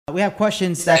We have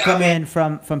questions that come in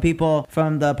from people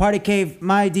from the Party Cave,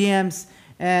 my DMs,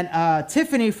 and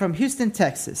Tiffany from Houston,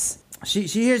 Texas. She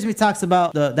hears me talks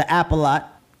about the app a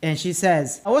lot, and she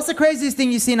says, "What's the craziest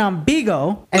thing you've seen on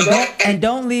Bigo? And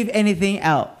don't leave anything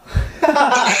out."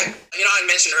 You know, I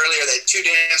mentioned earlier that 2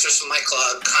 dancers from my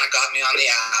club kind of got me on the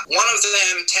app. One of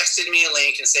them texted me a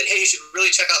link and said, "Hey, you should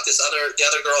really check out the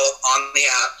other girl on the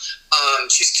app.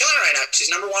 She's killing it right now.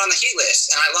 She's #1 on the heat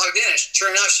list." And I logged in, and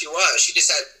sure enough, she was. She just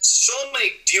had so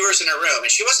many viewers in her room,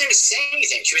 and she wasn't even saying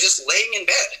anything. She was just laying in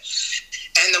bed.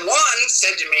 And the one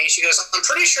said to me, she goes, "I'm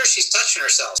pretty sure she's touching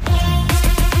herself."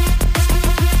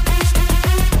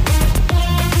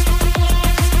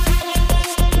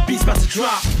 The beat's about to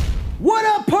drop. What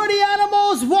up, party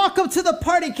animals? Welcome to the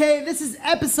Party Cave. This is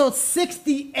episode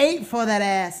 68 for that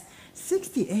ass.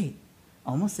 68.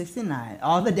 Almost 69.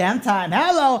 All the damn time.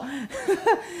 Hello.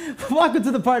 Welcome to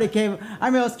the Party Cave.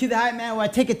 I'm your host, Q the Hype Man, where I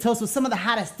take a toast with some of the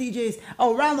hottest DJs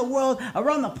around the world,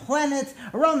 around the planet,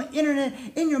 around the internet,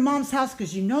 in your mom's house,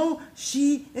 because you know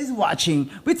she is watching.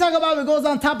 We talk about what goes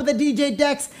on top of the DJ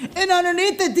decks and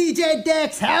underneath the DJ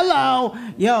decks. Hello.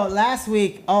 Yo, last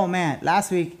week, I'm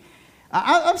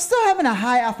still having a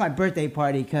high off my birthday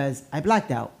party because I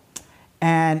blacked out.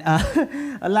 And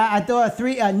I throw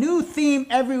a new theme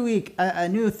every week. A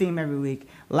new theme every week.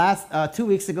 Last 2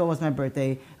 weeks ago was my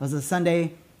birthday. It was a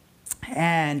Sunday,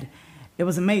 and it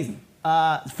was amazing.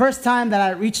 First time that I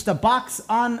reached the box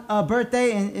on a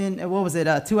birthday in what was it?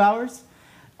 2 hours.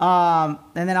 And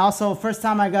then also first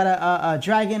time I got a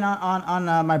dragon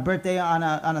on my birthday on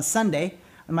a Sunday.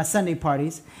 My Sunday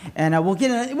parties, and we'll get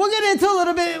into a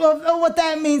little bit of what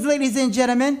that means, ladies and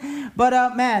gentlemen.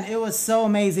 But man, it was so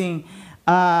amazing,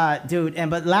 dude.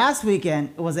 But last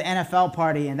weekend it was an NFL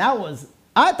party, and I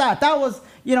thought that was,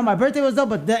 you know, my birthday was dope,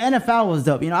 but the NFL was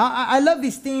dope. You know, I love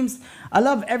these themes. I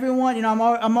love everyone. You know,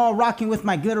 I'm all rocking with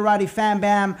my Glitterati fan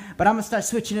bam, but I'm gonna start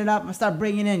switching it up. I'm gonna start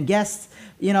bringing in guests.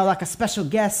 You know, like a special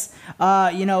guest.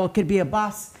 You know, it could be a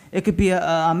boss. It could be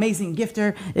an amazing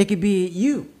gifter. It could be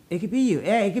you. It could be you.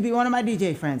 Yeah, it could be one of my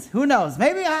DJ friends. Who knows?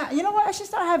 Maybe, you know what? I should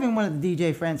start having one of the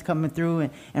DJ friends coming through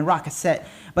and rock a set.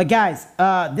 But guys,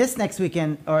 this next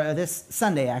weekend, or this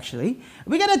Sunday actually,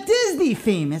 we got a Disney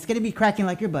theme. It's going to be cracking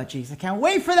like your butt cheeks. I can't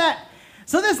wait for that.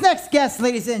 So this next guest,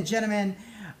 ladies and gentlemen,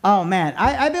 oh man,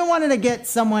 I've been wanting to get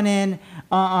someone in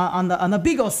on the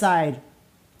Bigo side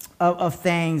of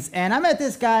things. And I met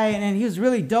this guy, and he was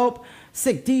really dope,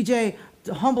 sick DJ,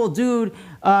 humble dude.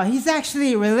 He's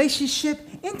actually a relationship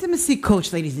intimacy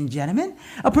coach, ladies and gentlemen.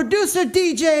 A producer,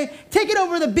 DJ, taking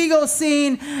over the Bigo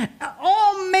scene.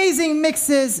 All amazing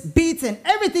mixes, beats, and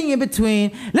everything in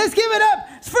between. Let's give it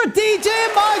up for DJ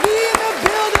Moggy in the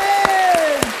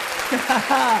building.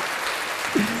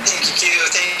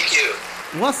 Thank you.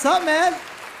 What's up, man?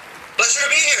 Pleasure to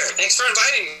be here. Thanks for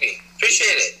inviting me.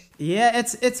 Appreciate it. Yeah,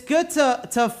 it's good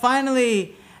to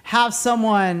finally have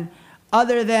someone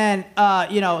other than,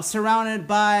 you know, surrounded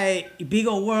by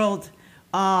Bigo World,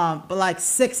 but like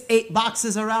 6-8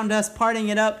 boxes around us, partying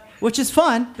it up, which is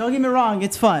fun. Don't get me wrong,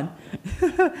 it's fun.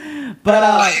 But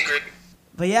I agree.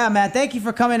 But yeah, man, thank you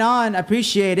for coming on. I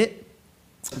appreciate it.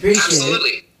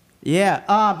 Absolutely.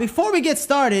 Yeah. Before we get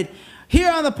started,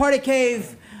 here on the Party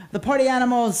Cave, the Party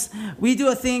Animals, we do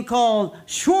a thing called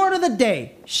Short of the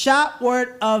Day, shot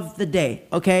word of the day.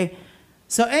 Okay.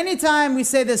 So anytime we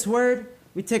say this word,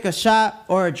 we take a shot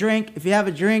or a drink. If you have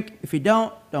a drink, if you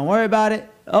don't worry about it.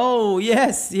 Oh,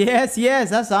 yes.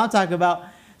 That's what I'm talking about.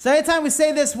 So anytime we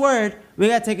say this word, we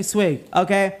got to take a swig,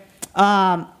 okay?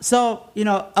 So, you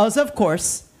know, as of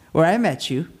course, where I met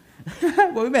you,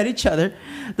 where we met each other,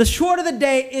 the short of the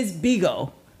day is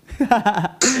Bigo. Oh,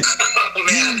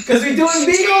 man. Because we're doing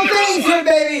big old things here,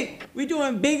 baby. We're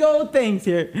doing big old things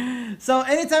here. So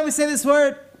anytime we say this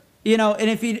word, you know, and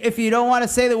if you don't want to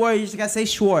say the word, you just got to say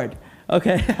Schward.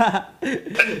 Okay. All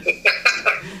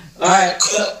right.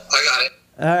 Cool. I got it.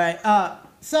 All right.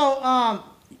 So,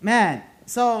 man,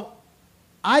 so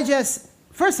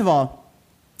first of all,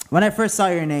 when I first saw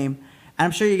your name, and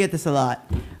I'm sure you get this a lot,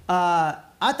 I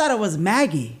thought it was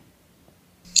Maggie.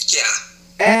 Yeah.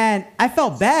 And I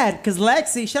felt bad because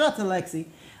Lexi, shout out to Lexi,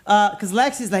 because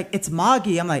Lexi's like, it's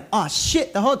Maggie. I'm like, oh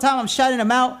shit. The whole time I'm shouting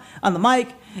him out on the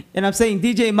mic, and I'm saying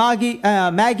DJ Maggie.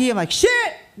 I'm like,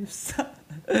 shit.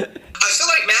 I feel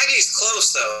like Maggie's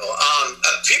close, though.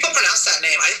 People pronounce that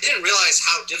name. I didn't realize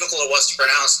how difficult it was to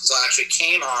pronounce until I actually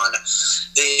came on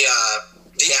the app.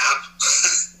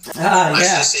 I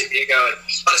Yeah. should say Bigo.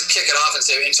 I'll just kick it off and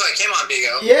say, until I came on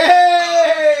Bigo.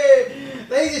 Yay!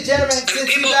 Ladies and gentlemen, since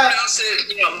People you got... pronounce it,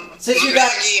 you know, Since you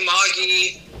got... Maggie,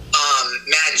 Maggie,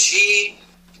 Mad G,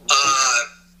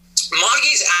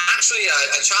 Moggy's actually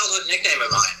a childhood nickname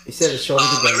of mine. You said it showed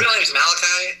My real name is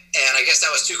Malachi, and I guess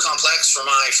that was too complex for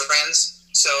my friends.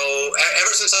 So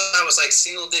ever since I was like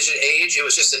single-digit age, it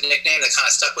was just a nickname that kind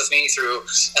of stuck with me through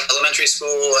elementary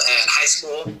school and high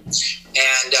school.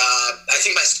 And I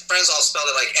think my friends all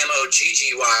spelled it like Mogggy,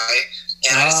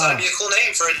 and I just thought it'd be a cool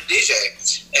name for a DJ.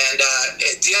 And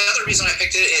the other reason I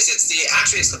picked it is it's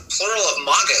the plural of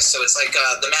Magus, so it's like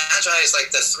the Magi is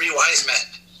like the three wise men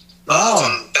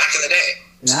from back in the day.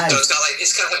 Nice. So it's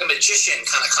got like a magician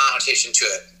kind of connotation to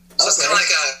it. So it's kind of like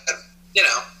a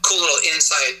cool little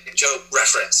inside joke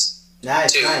reference to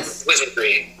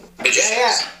wizardry, magicians.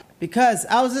 Yeah. Because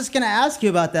I was just gonna ask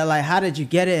you about that, like, how did you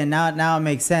get it? And now it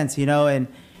makes sense, and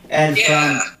from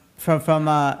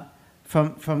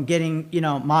getting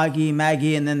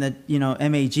Maggie, and then the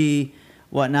MAG,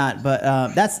 whatnot.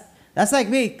 But that's like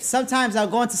me. Sometimes I'll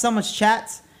go into someone's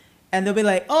chats, and they'll be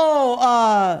like,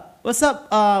 "Oh, what's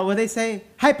up?" What they say,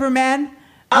 "Hyperman."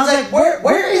 I was like,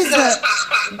 where is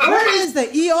the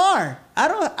ER? I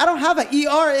don't have an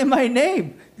ER in my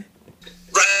name.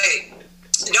 Right.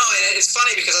 No, and it's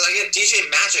funny because I get DJ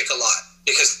Magic a lot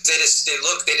because there's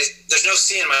no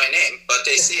C in my name, but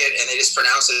they see it and they just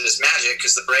pronounce it as Magic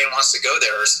because the brain wants to go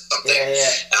there or something. Yeah.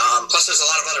 Plus, there's a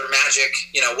lot of other Magic,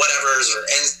 whatevers or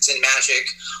ends in Magic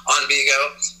on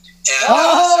Bigo. And,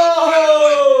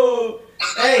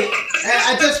 Hey,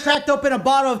 I just cracked open a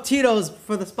bottle of Tito's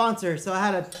for the sponsor, so I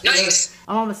had Nice.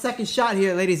 I'm on the second shot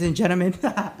here, ladies and gentlemen.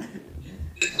 The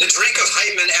drink of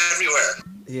hype men everywhere.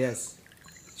 Yes.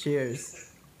 Cheers.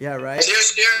 Yeah, right?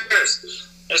 Cheers.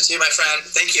 Cheers to you, my friend.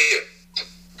 Thank you.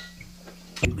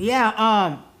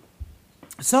 Yeah,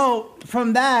 so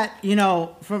from that,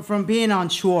 from being on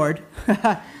Sword,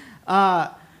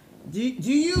 do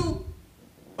you,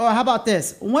 or how about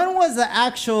this? When was the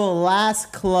actual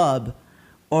last club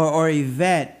or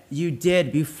event you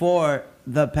did before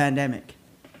the pandemic?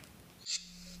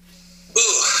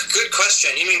 Ooh, good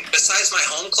question. You mean besides my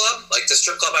home club, like the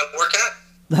strip club I work at?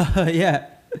 Yeah.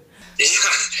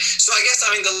 Yeah. So I guess,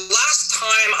 the last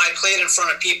time I played in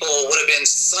front of people would have been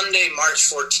Sunday,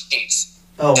 March 14th.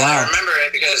 Oh, wow. And I remember it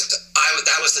because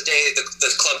that was the day the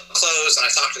club closed, and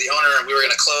I talked to the owner, and we were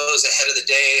going to close ahead of the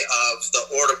day of the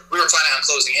order. We were planning on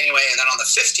closing anyway, and then on the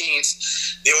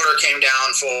 15th, the order came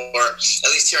down for, at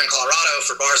least here in Colorado,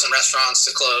 for bars and restaurants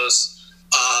to close.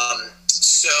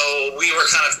 So we were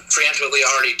kind of preemptively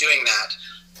already doing that.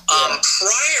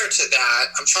 Prior to that,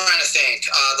 I'm trying to think,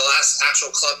 the last actual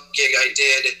club gig I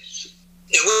did,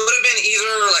 it would have been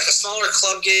either like a smaller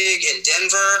club gig in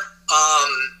Denver.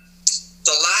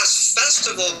 The last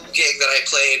festival gig that I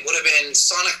played would have been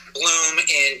Sonic Bloom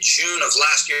in June of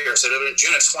last year. So it would have been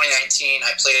June of 2019.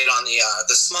 I played on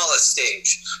the smallest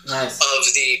stage of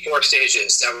the 4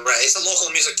 stages. It's a local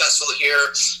music festival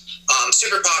here.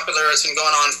 Super popular. It's been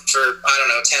going on for,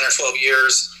 10 or 12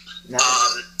 years. Nice.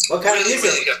 What kind of music?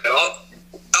 Really good. All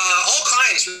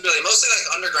kinds, really. Mostly like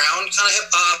underground kind of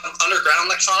hip-hop, underground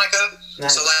electronica.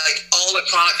 Nice. So like all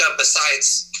electronica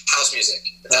besides house music,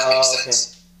 if that makes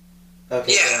sense.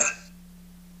 Okay. Yeah.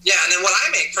 Yeah, and then what I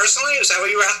make personally, is that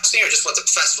what you were asking, or just what the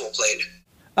festival played?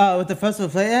 What the festival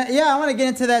played? Yeah, I want to get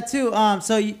into that too.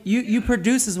 So you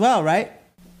produce as well, right?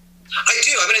 I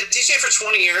do. I've been a DJ for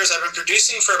 20 years. I've been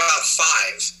producing for about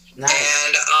 5. Nice.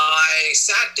 And I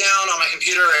sat down on my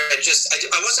computer and I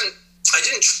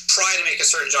didn't try to make a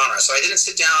certain genre. So I didn't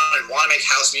sit down and want to make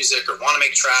house music or want to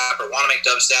make trap or want to make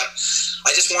dubstep.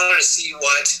 I just wanted to see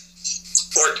what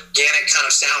organic kind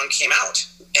of sound came out.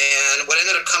 And what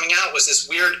ended up coming out was this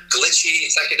weird,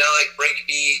 glitchy, psychedelic,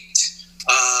 breakbeat,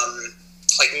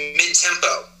 like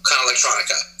mid-tempo kind of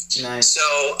electronica. Nice. So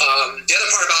the other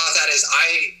part about that is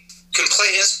I can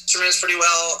play instruments pretty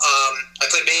well. I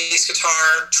play bass,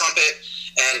 guitar, trumpet,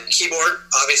 and keyboard,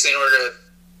 obviously in order to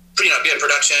be a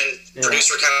production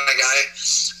producer kind of guy.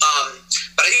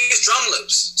 But I use drum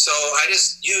loops. So I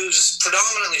just use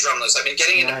predominantly drum loops. I've been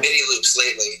getting into MIDI loops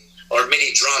lately, or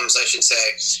MIDI drums, I should say.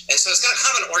 And so it's got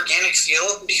kind of an organic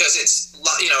feel because it's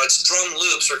drum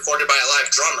loops recorded by a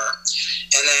live drummer.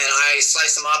 And then I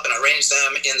slice them up and arrange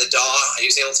them in the DAW. I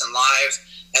use Ableton Live.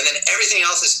 And then everything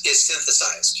else is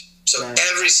synthesized. So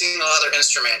every single other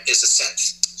instrument is a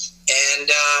synth. And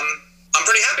I'm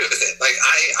pretty happy with it. Like,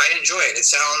 I enjoy it. It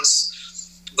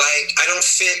sounds like I don't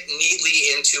fit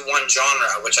neatly into one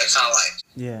genre, which I kind of like.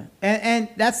 Yeah. And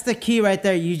that's the key right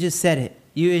there. You just said it.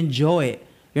 You enjoy it.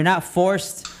 You're not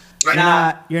forced.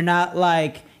 Right. You're not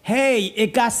like, hey,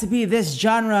 it got to be this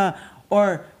genre,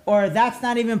 or that's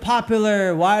not even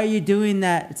popular. Why are you doing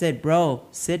that? I said, bro,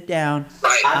 sit down.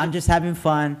 Right. I'm just having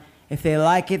fun. If they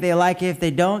like it, they like it. If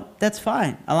they don't, that's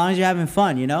fine. As long as you're having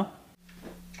fun,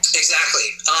 Exactly.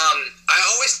 I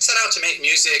always set out to make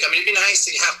music. I mean, it'd be nice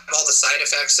to have all the side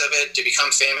effects of it, to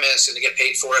become famous and to get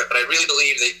paid for it. But I really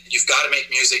believe that you've got to make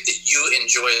music that you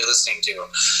enjoy listening to.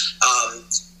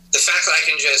 The fact that I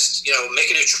can just,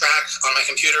 make a new track on my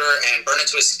computer and burn it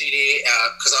to a CD,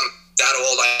 because I'm that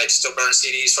old, I still burn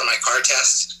CDs for my car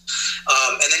test.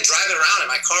 And then drive it around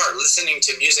in my car listening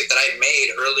to music that I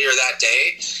made earlier that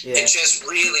day. Yeah. It just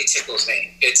really tickles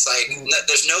me. It's like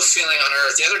there's no feeling on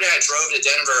earth. The other day I drove to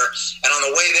Denver, and on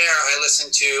the way there I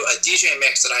listened to a DJ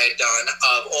mix that I had done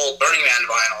of old Burning Man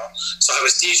vinyl. So I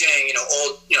was DJing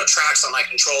old tracks on my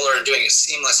controller and doing a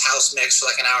seamless house mix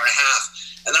for like an hour and a half.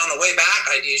 And then on the way back,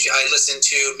 I listened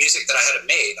to music that I had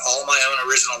made, all my own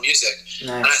original music.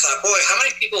 Nice. And I thought, boy, how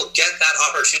many people get that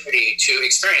opportunity to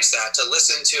experience that, to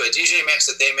listen to a DJ mix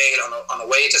that they made on the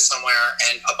way to somewhere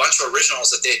and a bunch of originals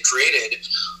that they had created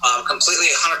completely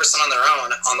 100% on their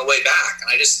own on the way back. And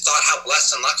I just thought how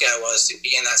blessed and lucky I was to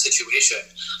be in that situation.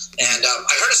 And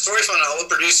I heard a story from an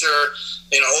old producer,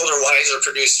 older, wiser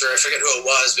producer. I forget who it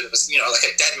was, but it was, like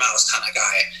a Deadmau5 kind of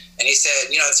guy. And he said,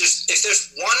 if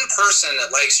there's one person that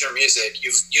likes your music,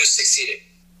 you've succeeded.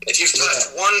 If you've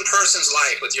touched one person's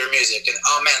life with your music, and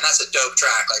oh man, that's a dope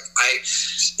track. Like I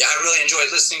really enjoyed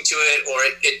listening to it, or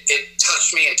it touched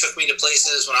me and took me to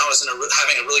places when I was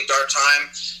having a really dark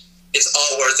time. It's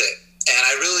all worth it, and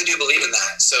I really do believe in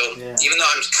that. So even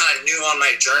though I'm kind of new on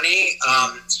my journey,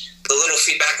 the little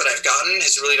feedback that I've gotten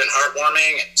has really been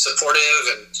heartwarming and supportive,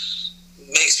 and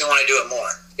makes me want to do it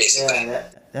more. Basically. Yeah,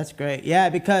 that's great. Yeah,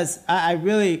 because I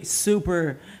really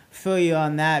super feel you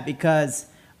on that, because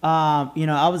I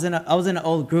was in an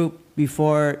old group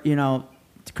before my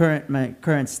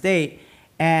current state,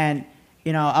 and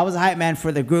I was a hype man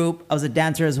for the group. I was a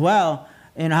dancer as well,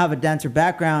 and I have a dancer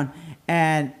background,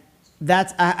 and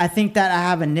I think that I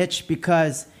have a niche,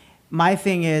 because my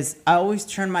thing is I always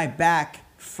turn my back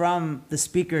from the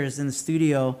speakers in the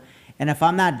studio, and if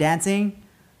I'm not dancing,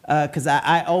 because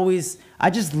I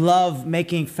just love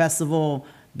making festival,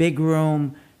 big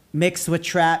room, mixed with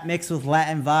trap, mixed with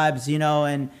Latin vibes,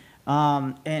 and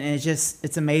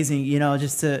it's amazing,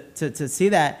 just to see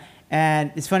that.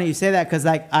 And it's funny you say that, because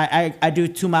like I do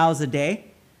 2 miles a day.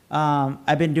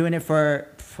 I've been doing it for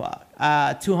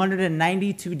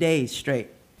 292 days straight.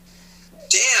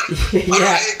 Damn. All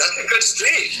right, that's a good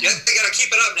streak. You gotta keep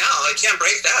it up now. I can't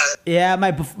break that. Yeah,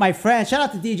 my friend, shout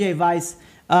out to DJ Vice.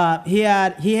 He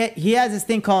has this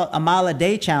thing called a mile a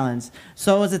day challenge.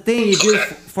 So it was a thing you do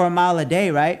for a mile a day,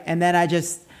 right? And then I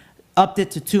just upped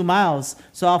it to 2 miles.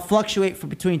 So I'll fluctuate for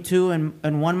between 2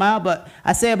 and 1 mile, but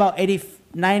I say about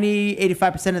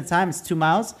 85% of the time it's 2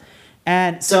 miles.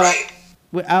 And so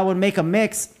I would make a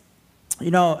mix,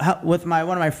 with one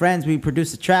of my friends. We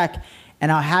produce a track, and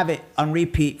I'll have it on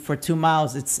repeat for 2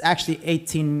 miles. It's actually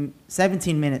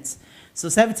 17 minutes. So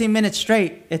 17 minutes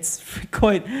straight, it's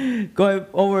going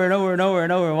over and over and over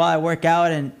and over while I work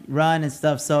out and run and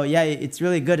stuff. So yeah, it's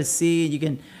really good to see. You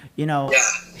can,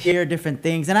 hear different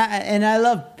things. And I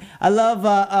love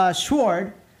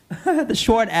Sword, the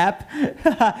Sword app.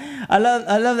 I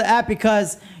love the app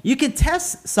because you can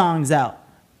test songs out.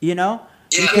 You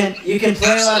can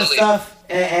play a lot of stuff,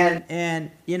 and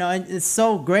and it's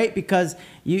so great because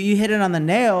you hit it on the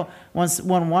nail.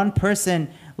 When one person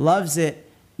loves it,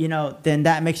 then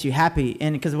that makes you happy.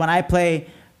 And because when I play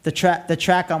the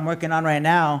track I'm working on right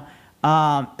now,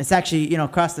 it's actually,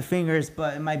 cross the fingers,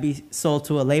 but it might be sold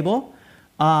to a label.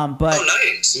 But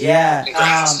nice. Yeah.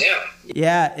 Congrats,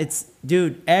 yeah. It's,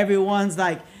 dude, everyone's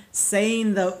like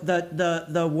saying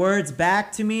the words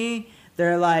back to me.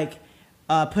 They're like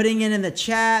putting it in the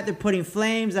chat. They're putting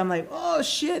flames. I'm like, oh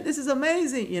shit, this is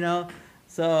amazing,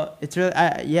 So it's really,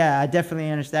 I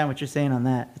definitely understand what you're saying on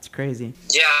that. It's crazy.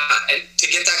 Yeah, and to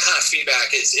get that kind of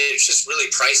feedback, it's just really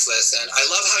priceless. And I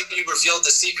love how you revealed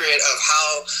the secret of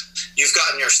how you've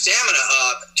gotten your stamina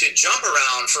up to jump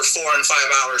around for 4 and 5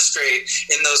 hours straight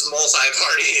in those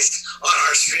multi-parties on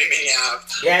our streaming app.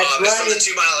 Yeah, from the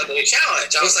 2 mile a day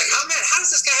challenge. I was like, oh man, how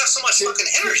does this guy have so much fucking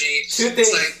energy?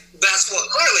 It's like, that's what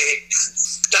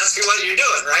you're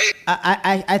doing, right?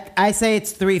 I say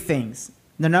it's 3 things.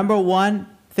 The number one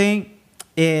thing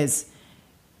is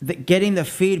getting the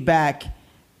feedback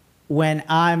when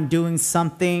I'm doing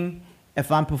something,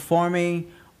 if I'm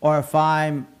performing or if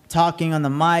I'm talking on the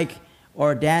mic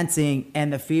or dancing,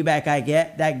 and the feedback I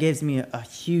get, that gives me a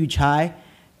huge high.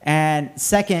 And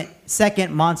second,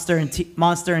 Monster and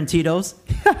Tito's.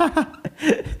 And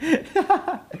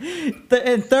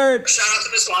third, shout out to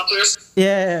the sponsors.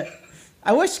 Yeah,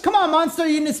 I wish. Come on, Monster,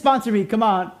 you need to sponsor me. Come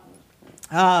on.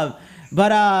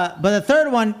 But the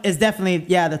third one is definitely,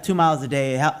 the 2 miles a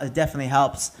day. It definitely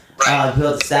helps. Right.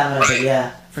 Build stamina. Right. But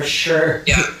yeah, for sure.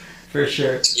 Yeah. For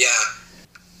sure. Yeah.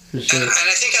 For sure. And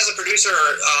I think as a producer,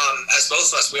 as both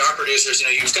of us, we are producers,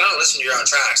 you've got to listen to your own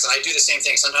tracks. And I do the same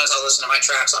thing. Sometimes I'll listen to my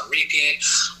tracks on repeat.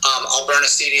 I'll burn a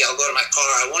CD. I'll go to my car.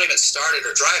 I won't even start it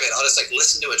or drive it. I'll just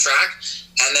listen to a track.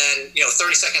 And then, 30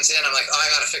 seconds in, I'm like, oh, I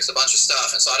got to fix a bunch of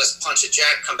stuff. And so I'll just punch a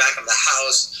jack, come back into the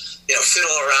house,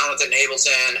 fiddle around with it in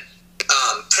Ableton,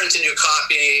 print a new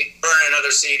copy, burn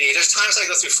another CD. There's times I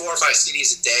go through 4 or 5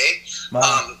 CDs a day.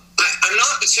 Wow. I'm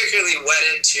not particularly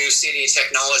wedded to CD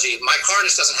technology. My car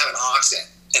just doesn't have an aux in,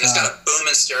 and it's got a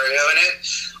booming stereo in it.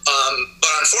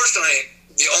 But unfortunately,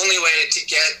 the only way to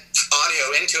get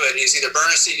audio into it is either burn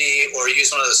a CD or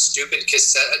use one of those stupid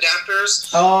cassette adapters.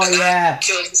 Oh, and yeah. that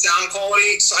kills the sound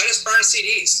quality. So I just burn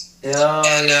CDs. Oh,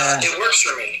 and yeah. It works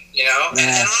for me, Yeah.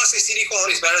 And honestly, CD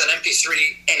quality is better than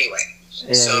MP3 anyway.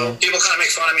 Yeah, so people kind of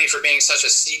make fun of me for being such a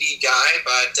CD guy,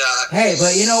 but hey,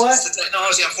 but you know what? It's the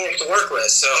technology I'm forced to work with.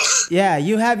 So yeah,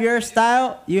 you have your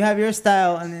style,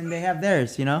 and then they have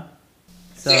theirs. So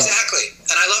exactly.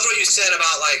 And I love what you said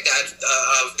about that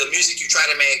of the music you try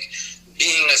to make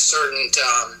being a certain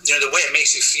the way it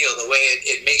makes you feel, the way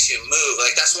it makes you move.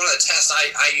 That's one of the tests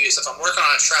I use. If I'm working on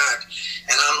a track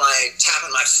and I'm tapping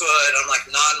my foot, I'm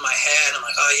nodding my head, I'm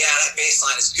oh yeah, that bass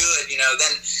line is good.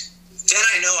 Then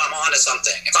I know I'm onto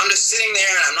something. If I'm just sitting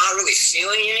there and I'm not really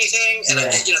feeling anything, and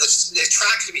the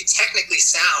track could be technically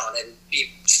sound and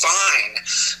be fine,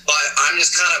 but I'm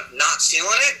just kind of not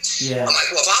feeling it. Yeah. I'm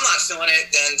well, if I'm not feeling it,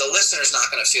 then the listener's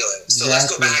not going to feel it. So let's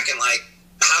go back and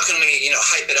how can we,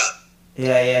 hype it up?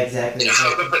 Yeah, exactly.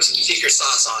 How can we put some secret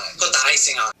sauce on it? Put the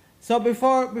icing on it. So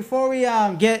before we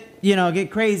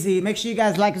get crazy, make sure you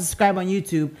guys like and subscribe on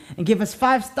YouTube and give us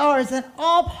 5 stars on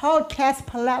all podcast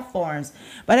platforms.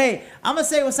 But hey, I'm gonna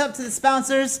say what's up to the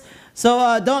sponsors.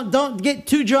 So don't get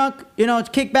too drunk.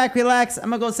 Kick back, relax. I'm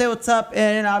gonna go say what's up,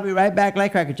 and I'll be right back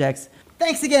like Cracker Jacks.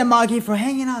 Thanks again, Moggy, for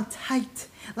hanging on tight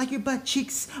like your butt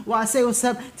cheeks while I say what's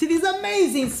up to these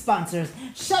amazing sponsors.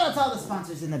 Shout out to all the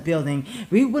sponsors in the building.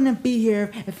 We wouldn't be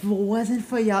here if it wasn't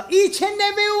for y'all. Each and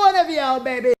every one of y'all,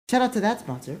 baby. Shout out to that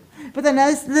sponsor. But the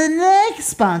next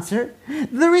sponsor,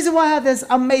 the reason why I have this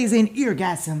amazing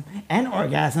eargasm and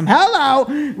orgasm, hello,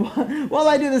 while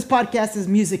I do this podcast is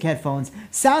music headphones.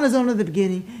 Sound is only the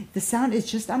beginning. The sound is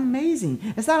just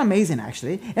amazing. It's not amazing,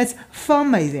 actually. It's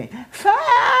amazing.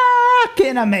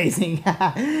 Fucking amazing.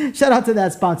 Shout out to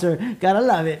that sponsor. Gotta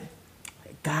love it.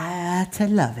 Got to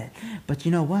love it. But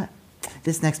you know what?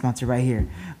 This next sponsor right here,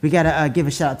 we gotta give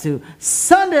a shout out to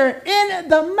Sunder in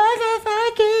the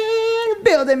motherfucking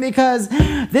building, because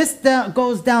this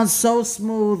goes down so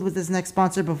smooth with this next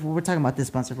sponsor. Before we're talking about this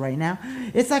sponsor right now,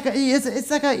 it's like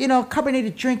a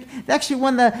carbonated drink. They actually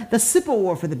won the Sip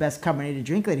Award for the best carbonated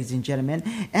drink, ladies and gentlemen.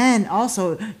 And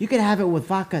also, you can have it with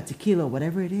vodka, tequila,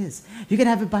 whatever it is. You can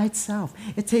have it by itself.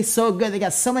 It tastes so good. They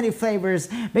got so many flavors.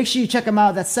 Make sure you check them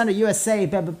out. That's Sunder USA,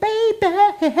 baby.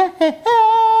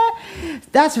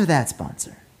 That's for that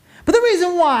sponsor. But the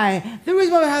reason why we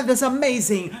have this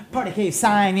amazing Party Cave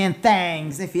sign and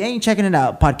things, if you ain't checking it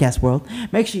out, Podcast World,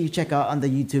 make sure you check out on the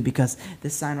YouTube, because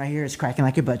this sign right here is cracking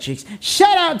like your butt cheeks.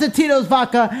 Shout out to Tito's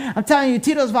Vodka. I'm telling you,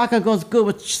 Tito's Vodka goes good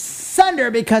with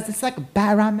Sunder, because it's like a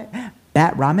bat ramen.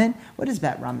 Bat ramen? What is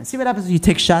bat ramen? See what happens when you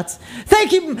take shots?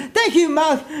 Thank you,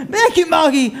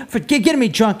 Moggy, for getting me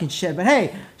drunk and shit. But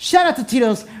hey, shout out to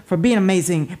Tito's for being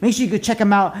amazing. Make sure you go check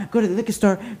them out. Go to the liquor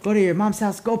store, go to your mom's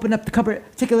house, go open up the cupboard,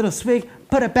 take a little swig,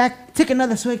 put it back, take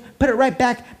another swig, put it right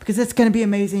back, because it's going to be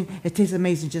amazing. It tastes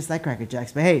amazing just like Cracker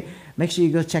Jacks. But hey, make sure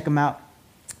you go check them out.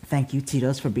 Thank you,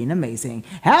 Tito's, for being amazing.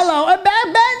 Hello, and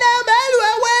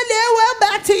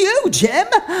back to you, Jim.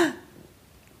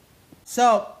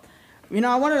 So,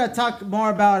 I wanted to talk more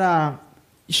about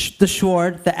the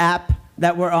Sword, the app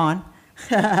that we're on.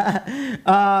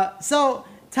 So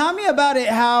tell me about it,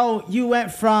 how you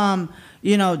went from,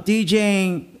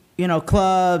 DJing,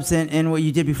 clubs and what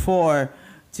you did before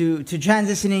to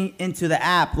transitioning into the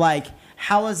app.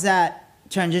 How was that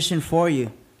transition for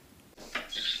you?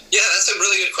 Yeah, that's a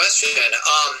really good question.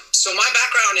 So my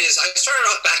background is, I started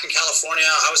off back in California.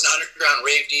 I was an underground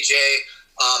rave DJ.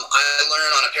 I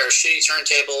learned on a pair of shitty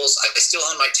turntables. I still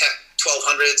own my Tech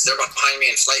 1200s. They're behind me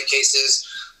in flight cases.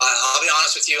 I'll be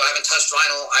honest with you, I haven't touched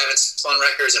vinyl. I haven't spun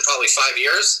records in probably 5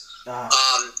 years.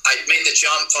 I made the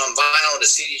jump from vinyl to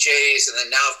CDJs, and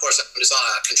then now, of course, I'm just on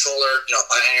a controller,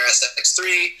 Pioneer SX3.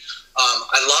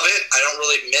 I love it. I don't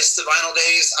really miss the vinyl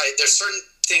days. There's certain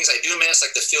things I do miss,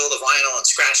 like the feel of the vinyl and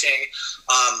scratching.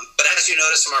 But as you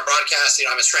noticed from our broadcast,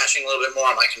 I've been scratching a little bit more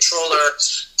on my controller.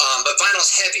 But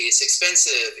vinyl's heavy, it's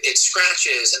expensive, it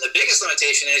scratches, and the biggest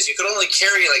limitation is you could only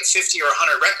carry like 50 or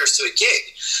 100 records to a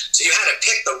gig. So you had to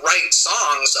pick the right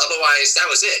songs, otherwise that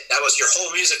was it. That was your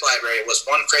whole music library, was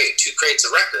 1 crate, 2 crates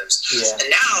of records. Yeah. And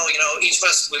now, you know, each of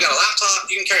us, we've got a laptop,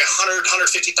 you can carry 100,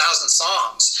 150,000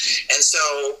 songs. And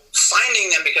so finding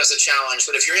them becomes a challenge.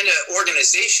 But if you're into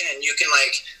organization, you can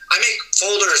like, I make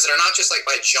folders that are not just like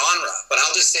by genre, but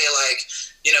I'll just say like,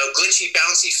 you know, glitchy,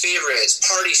 bouncy favorites,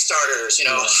 party starters, you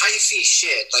know, hyphy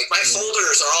shit. Like my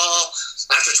folders are all,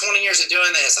 after 20 years of doing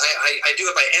this, I do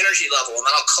it by energy level, and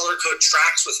then I'll color code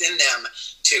tracks within them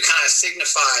to kind of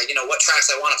signify, you know, what tracks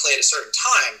I want to play at a certain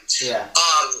time. Yeah.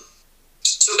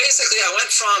 So basically, I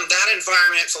went from that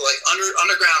environment for like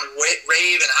underground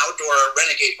rave and outdoor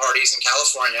renegade parties in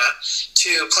California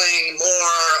to playing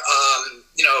more,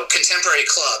 you know, contemporary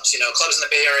clubs. You know, clubs in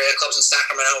the Bay Area, clubs in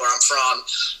Sacramento, where I'm from.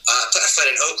 I played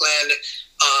in Oakland,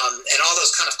 and all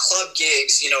those kind of club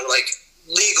gigs. You know, like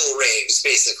legal raves,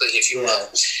 basically, if you will.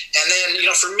 And then, you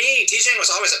know, for me, DJing was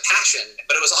always a passion,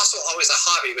 but it was also always a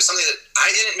hobby. It was something that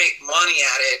I didn't make money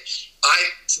at it. I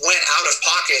went out of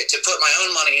pocket to put my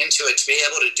own money into it to be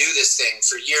able to do this thing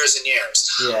for years and years.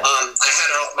 Yeah. I had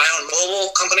my own mobile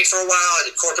company for a while. I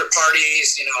did corporate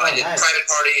parties. You know, I did private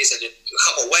parties. I did a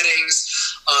couple weddings.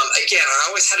 Again, I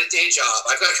always had a day job.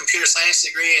 I've got a computer science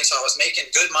degree, and so I was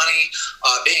making good money.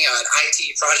 Being an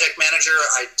IT project manager,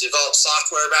 I developed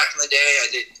software back in the day. I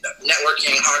did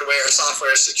networking, hardware,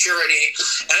 software, security,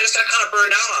 and I just got kind of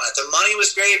burned out on it. The money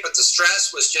was great, but the stress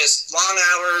was just long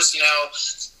hours, you know,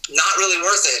 not really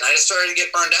worth it. And I just started to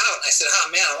get burned out. And I said, oh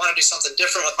man, I want to do something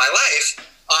different with my life.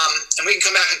 And we can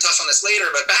come back and touch on this later,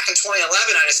 but back in 2011,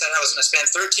 I decided I was going to spend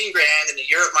 $13 grand in a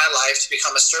year of my life to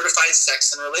become a certified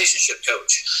sex and relationship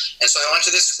coach. And so I went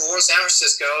to this school in San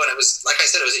Francisco, and it was, like I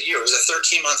said, it was a year. It was a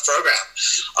 13-month program.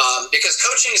 Because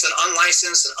coaching is an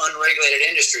unlicensed and unregulated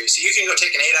industry. So you can go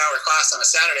take an 8-hour class on a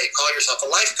Saturday, call yourself a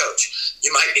life coach.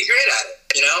 You might be great at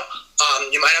it, you know?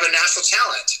 You might have a natural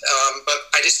talent, but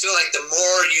I just feel like the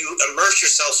more you immerse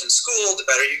yourself in school, the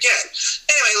better you get.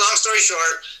 Anyway, long story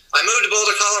short, I moved to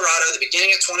Boulder, Colorado at the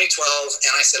beginning of 2012,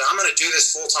 and I said, I'm going to do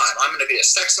this full time. I'm going to be a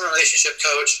sex and relationship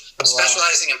coach,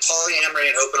 specializing in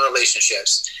polyamory and open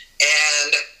relationships.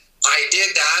 And I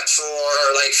did that for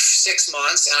like 6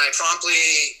 months, and I promptly,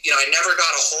 you know, I never got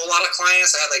a whole lot of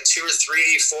clients. I had like 2 or 3,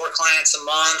 4 clients a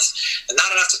month, and not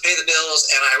enough to pay the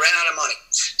bills, and I ran out of money.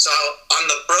 So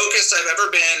I'm the brokest I've ever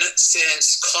been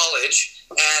since college.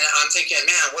 And I'm thinking,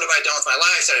 man, what have I done with my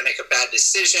life? Did I make a bad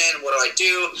decision? What do I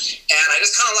do? And I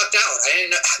just kind of lucked out. I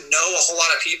didn't know a whole lot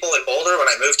of people in Boulder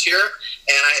when I moved here.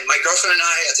 And my girlfriend and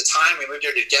I, at the time, we moved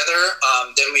here together.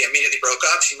 Then we immediately broke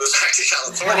up. She moved back to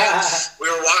California. We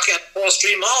were walking at Pearl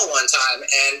Street Mall one time,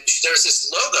 and there's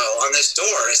this logo on this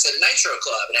door. It said Nitro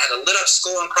Club, and it had a lit-up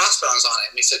skull and crossbones on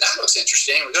it. And we said, that looks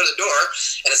interesting. We go to the door,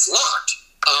 and it's locked.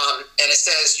 And it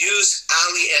says use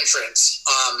alley entrance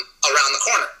around the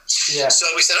corner. Yeah. So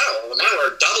we said, oh, well, now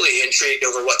we're doubly intrigued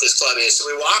over what this club is. So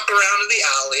we walked around to the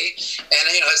alley, and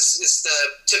you know, it's the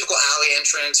typical alley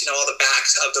entrance. You know, all the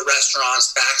backs of the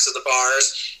restaurants, backs of the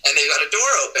bars, and they've got a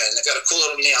door open. They've got a cool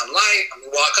little neon light. And we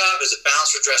walk up. There's a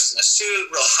bouncer dressed in a suit,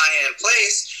 real high end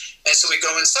place. And so we go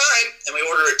inside and we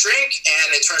order a drink,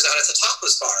 and it turns out it's a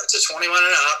topless bar. It's a 21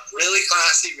 and up, really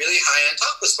classy, really high-end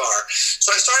topless bar.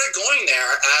 So I started going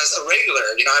there as a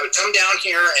regular. You know, I would come down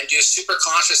here and do super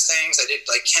conscious things. I did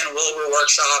like Ken Wilber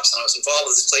workshops, and I was involved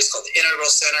with this place called the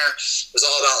Integral Center. It was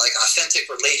all about like authentic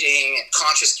relating and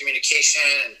conscious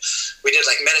communication. And we did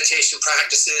like meditation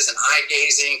practices and eye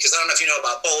gazing, because I don't know if you know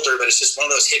about Boulder, but it's just one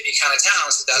of those hippie kind of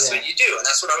towns that's what you do. And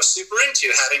that's what I was super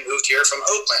into, having moved here from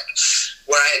Oakland,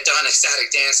 where I had done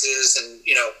ecstatic dances and,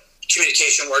 you know,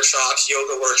 communication workshops,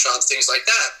 yoga workshops, things like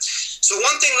that. So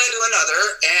one thing led to another,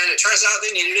 and it turns out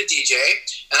they needed a DJ.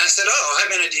 And I said, oh, I've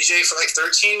been a DJ for like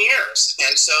 13 years.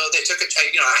 And so they took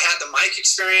you know, I had the mic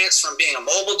experience from being a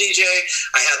mobile DJ.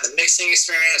 I had the mixing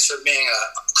experience from being a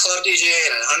club DJ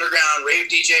and an underground rave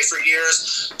DJ for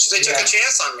years. So they took a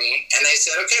chance on me, and they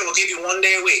said, okay, we'll give you 1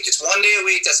 day a week. It's 1 day a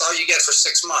week. That's all you get for 6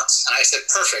 months. And I said,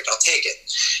 perfect, I'll take it.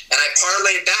 And I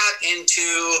parlayed that into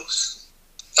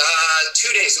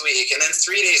 2 days a week, and then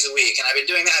 3 days a week, and I've been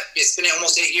doing that. It's been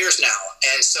almost 8 years now,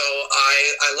 and so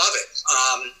I love it.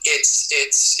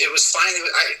 It was finally,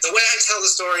 the way I tell the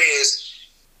story is,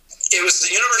 it was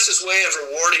the universe's way of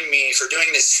rewarding me for doing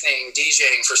this thing,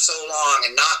 DJing, for so long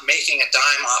and not making a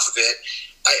dime off of it.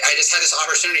 I just had this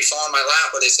opportunity fall in my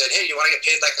lap where they said, hey, you want to get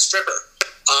paid like a stripper?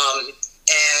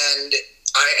 And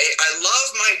I love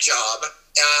my job,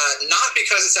 not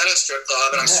because it's at a strip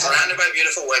club and I'm surrounded by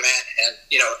beautiful women and,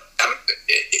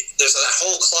 there's that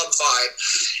whole club vibe.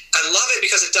 I love it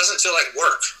because it doesn't feel like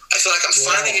work. I feel like I'm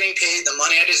finally getting paid the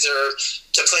money I deserve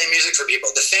to play music for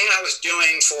people. The thing I was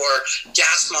doing for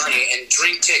gas money and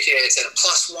drink tickets and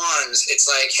plus ones, it's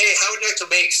like, hey, how would you like to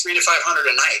make $300 to $500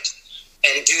 a night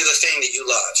and do the thing that you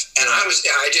love? And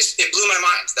it blew my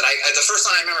mind that the first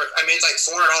time I remember I made like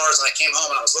 $400 and I came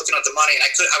home and I was looking at the money and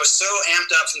I was so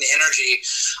amped up from the energy.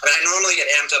 I mean, I normally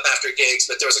get amped up after gigs,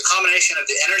 but there was a combination of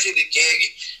the energy of the gig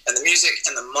and the music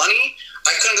and the money.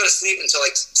 I couldn't go to sleep until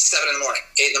like 7 in the morning,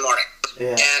 8 in the morning.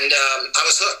 Yeah. And I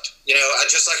was hooked.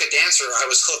 Just like a dancer, I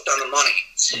was hooked on the money.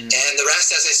 And the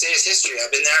rest, as they say, is history.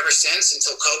 I've been there ever since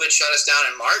until COVID shut us down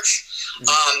in March.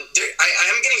 I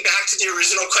am getting back to the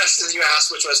original question that you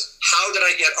asked, which was, how did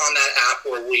I get on that app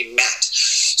where we met?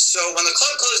 So when the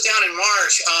club closed down in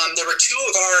March, there were two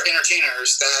of our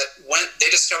entertainers that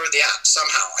they discovered the app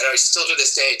somehow. I still to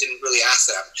this day didn't really ask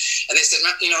them. And they said,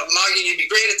 Moggy, you'd be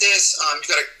great at this.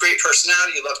 You've got a great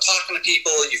personality. You love talking to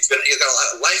people. You've got a lot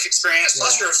of life experience.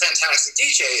 Plus, you're a fantastic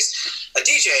DJ,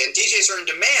 and DJs are in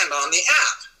demand on the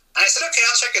app. And I said, okay,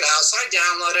 I'll check it out. So I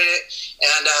downloaded it,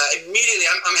 and immediately,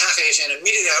 I'm half Asian.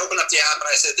 Immediately, I opened up the app,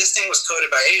 and I said, this thing was coded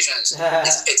by Asians.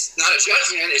 It's not a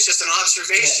judgment. It's just an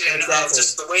observation of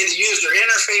just the way they use their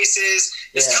interfaces.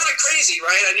 It's kind of crazy,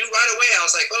 right? I knew right away. I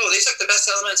was like, oh, they took the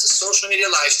best elements of social media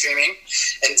live streaming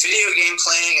and video game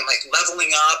playing and like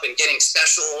leveling up and getting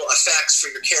special effects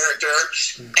for your character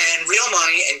and real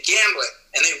money and gambling.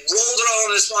 And they rolled it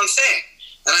all in this one thing.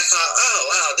 And I thought, oh,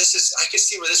 wow, I could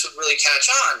see where this would really catch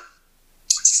on.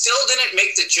 Still didn't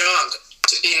make the jump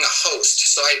to being a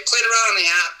host. So I played around on the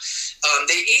app.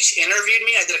 They each interviewed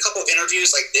me. I did a couple of interviews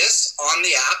like this on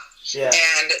the app. Yeah.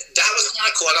 And that was kind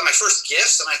of cool. I got my first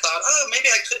gifts, and I thought, oh,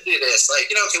 maybe I could do this. Like,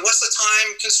 okay, what's the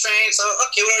time constraints? Oh,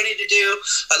 okay, what do I need to do?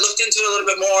 I looked into it a little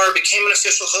bit more, became an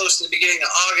official host in the beginning of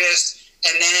August,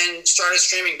 and then started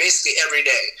streaming basically every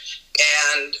day.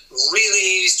 And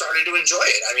really started to enjoy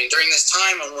it. I mean, during this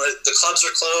time when the clubs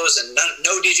are closed and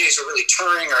no DJs are really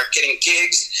touring or getting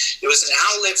gigs, it was an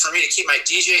outlet for me to keep my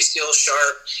DJ skills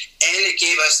sharp, and it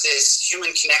gave us this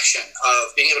human connection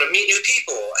of being able to meet new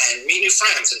people and meet new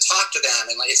friends and talk to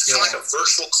them. And it's kind of like a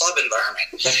virtual club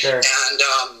environment. For sure. And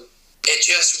it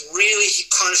just really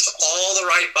punched all the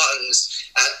right buttons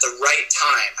at the right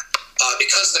time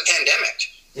because of the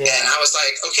pandemic. Yeah. And I was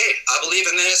like, okay, I believe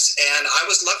in this. And I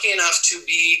was lucky enough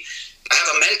I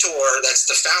have a mentor that's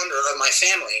the founder of my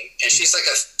family. And she was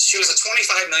a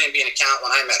 25 million bean account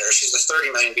when I met her. She's a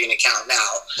 30 million bean account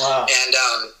now. Wow. And,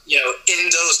 in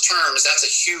those terms, that's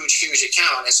a huge, huge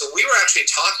account. And so we were actually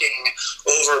talking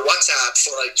over WhatsApp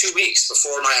for like 2 weeks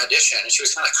before my audition. And she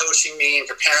was kind of coaching me and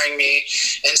preparing me.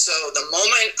 And so the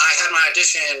moment I had my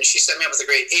audition, she set me up with a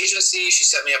great agency. She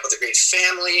set me up with a great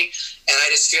family. And I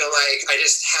just feel like I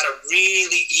just had a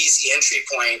really easy entry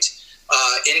point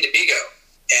into Bigo.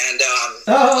 And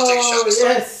I'll take a shot.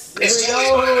 Yes. It's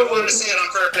totally fine. I wanted to say it on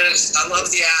purpose. I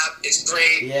love the app. It's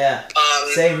great. Yeah.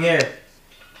 Same here.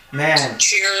 Man.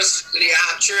 Cheers to the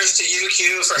app. Cheers to you,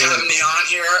 Q, for having me on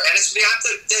here. And it's the app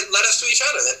that led us to each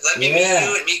other. That let me meet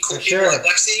you and meet cool people like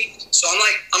Lexi. So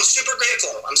I'm super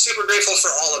grateful. I'm super grateful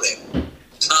for all of it.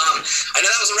 I know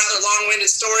that was a rather long-winded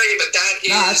story, but that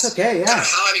is okay, kind of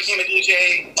how I became a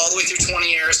DJ all the way through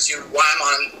 20 years to why I'm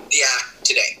on the app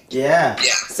today. Yeah.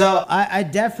 So I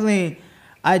definitely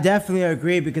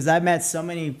agree, because I met so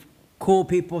many cool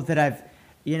people that I've,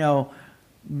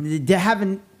 they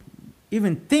haven't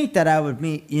even think that I would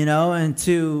meet, and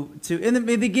to in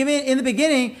the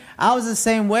beginning, I was the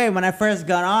same way when I first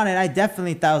got on it. I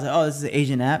definitely thought, I was like, oh, this is an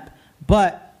Asian app,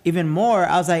 but even more,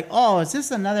 I was like, oh, is this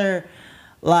another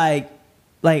like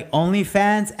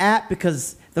OnlyFans app?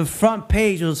 Because the front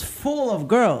page was full of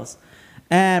girls,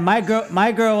 and my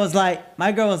girl was like,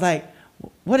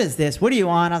 what is this? What are you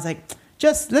on? I was like,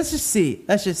 let's just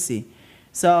see.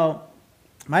 So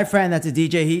my friend that's a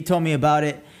DJ, he told me about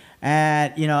it,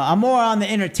 and I'm more on the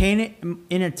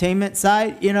entertainment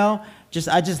side.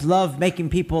 I just love making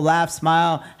people laugh,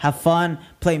 smile, have fun,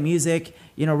 play music,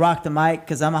 rock the mic,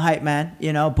 because I'm a hype man,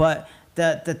 but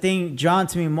the thing drawn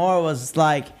to me more was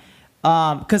like,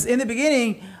 because in the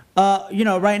beginning,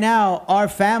 right now, our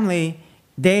family,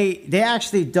 they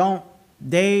actually don't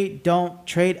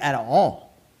trade at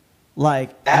all,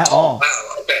 at all.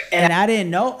 Wow, okay. And I didn't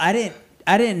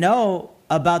know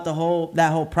about that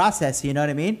whole process. You know what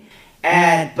I mean?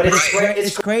 But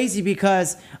it's crazy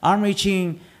because I'm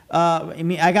reaching.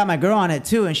 I got my girl on it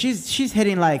too, and she's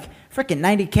hitting like freaking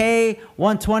 90K,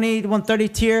 120, 130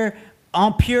 tier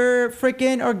on pure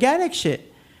freaking organic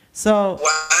shit. So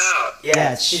Wow.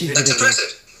 yeah, she's That's ridiculous.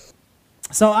 impressive.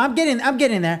 So I'm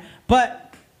getting there.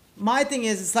 But my thing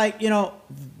is, it's like,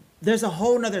 there's a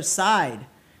whole nother side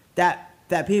that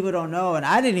people don't know, and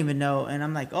I didn't even know. And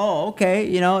I'm like, oh, okay.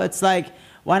 It's like,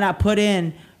 why not put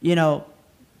in,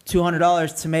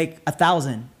 $200 to make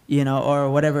 1,000, or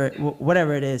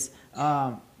whatever it is.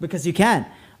 Because you can.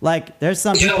 Like, there's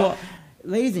some people,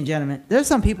 ladies and gentlemen, there's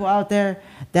some people out there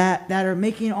that are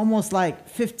making almost like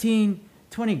 15,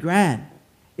 20 grand.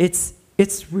 It's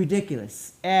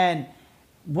ridiculous. And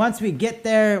once we get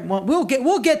there, we'll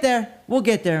get there. We'll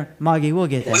get there, Moggy. We'll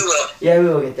get there. We will. Yeah, we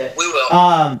will get there. We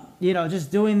will.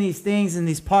 Just doing these things and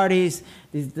these parties,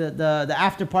 the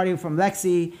after party from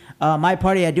Lexi, my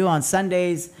party I do on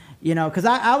Sundays, because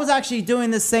I was actually doing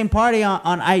this same party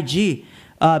on IG,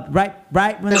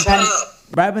 right when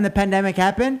the pandemic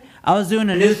happened. I was doing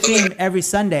a new theme every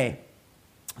Sunday.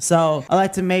 So I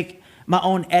like to make my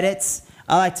own edits.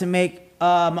 I like to make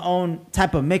my own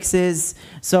type of mixes.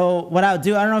 So what I'll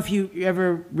do, I don't know if you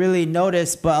ever really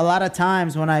noticed, but a lot of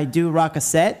times when I do rock a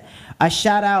set, I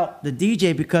shout out the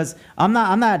DJ because I'm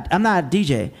not a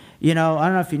DJ. I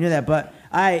don't know if you knew that, but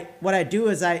what I do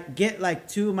is I get like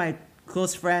 2 of my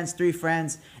close friends, 3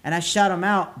 friends, and I shout them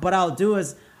out. But I'll do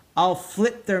is I'll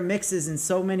flip their mixes in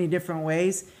so many different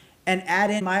ways and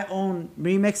add in my own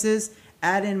remixes,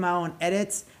 add in my own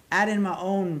edits, add in my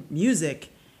own music.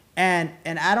 And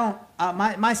I don't,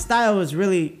 my style is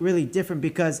really, really different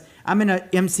because I'm in a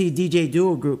MC DJ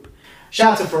duo group.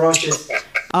 Shout out to Ferocious.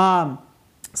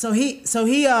 So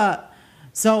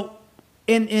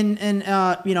in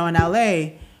LA,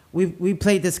 we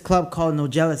played this club called No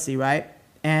Jealousy, right?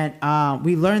 And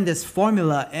we learned this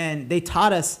formula, and they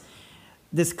taught us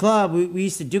this club we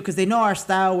used to do because they know our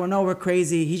style. We're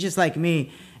crazy. He's just like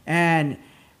me. And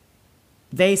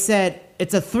they said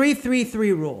it's a 3-3-3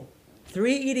 rule.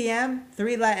 3 EDM,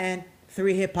 3 Latin,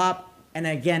 3 hip hop, and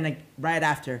again right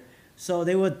after. So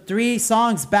they would 3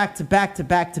 songs back to back to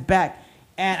back to back.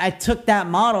 And I took that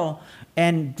model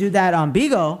and do that on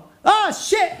Bigo. Oh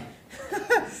shit!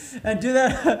 And do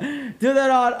that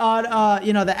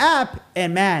on the app.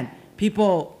 And man,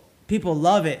 people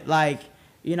love it. Like,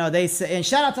 they say, and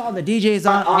shout out to all the DJs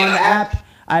on the app.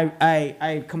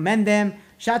 I commend them.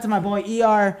 Shout out to my boy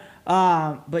ER.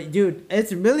 But dude,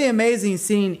 it's really amazing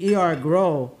seeing ER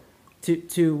grow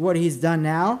to what he's done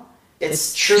now.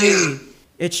 It's truly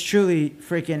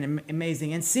freaking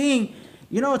amazing. And seeing,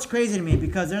 it's crazy to me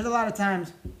because there's a lot of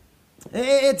times,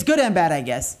 it's good and bad, I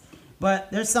guess.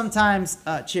 But there's sometimes,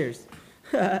 cheers.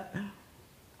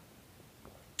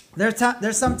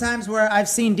 There's sometimes where I've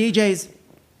seen DJs,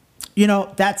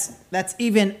 that's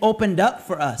even opened up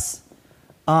for us,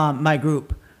 my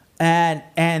group.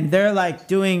 And they're like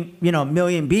doing,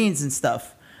 Million Beans and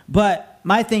stuff. But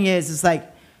my thing is, it's like,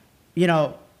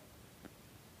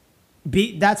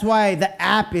 that's why the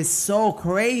app is so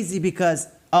crazy because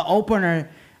an opener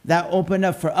that opened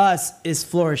up for us is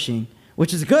flourishing,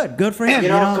 which is good. Good for him.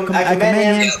 I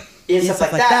commend him and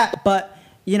stuff like that. But,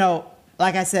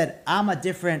 like I said, I'm a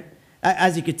different,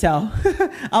 as you could tell,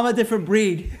 I'm a different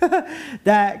breed.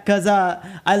 Because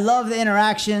I love the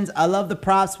interactions. I love the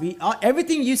props.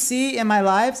 Everything you see in my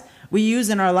lives, we use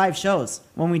in our live shows.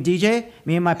 When we DJ,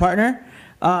 me and my partner,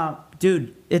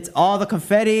 dude, it's all the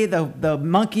confetti, the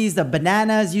monkeys, the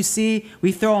bananas you see.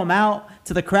 We throw them out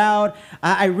to the crowd.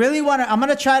 I really want to. I'm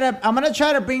gonna try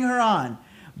to bring her on,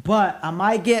 but I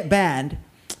might get banned.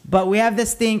 But we have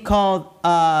this thing called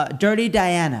Dirty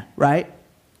Diana, right?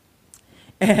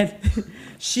 And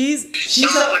she's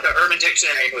like an Urban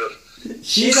Dictionary move.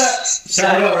 She's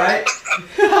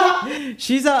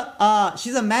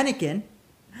a mannequin,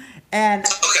 and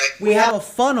we have a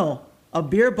funnel, a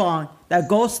beer bong that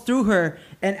goes through her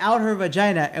and out her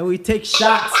vagina, and we take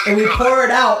shots and we pour it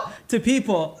out to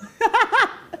people.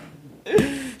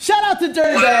 Shout out to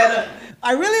Dirty Diana.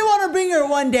 I really want to bring her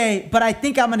one day, but I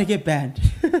think I'm gonna get banned.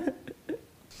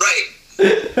 Right. I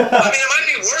mean, it might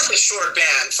be worth a short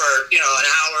ban for, an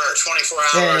hour or 24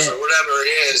 hours or whatever it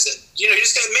is. And,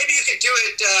 maybe you could do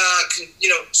it,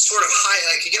 sort of high,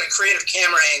 like you get a creative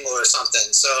camera angle or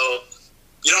something. So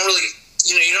you don't really,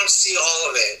 you don't see all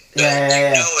of it. But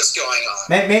you know what's going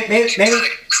on. Maybe kind of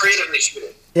creatively shoot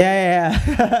it. Yeah.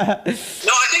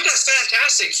 No, I think that's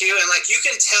fantastic, Hugh. And you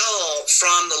can tell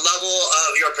from the level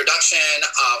of your production,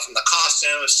 from the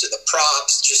costumes to the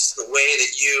props, just the way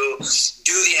that you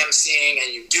do the emceeing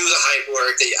and you do the hype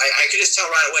work. That I could just tell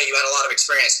right away you had a lot of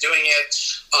experience doing it.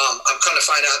 I'm come to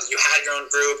find out that you had your own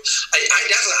group.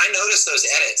 I noticed those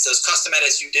edits, those custom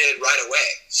edits you did right away.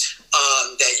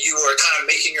 That you were kind of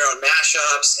making your own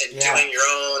mashups and doing your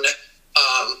own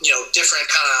different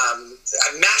kind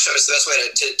of mashup is the best way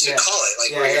to call it.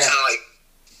 Like where you're kind of like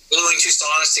gluing two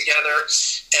songs together.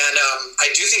 And I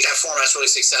do think that format's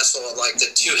really successful. Like the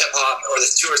two hip hop or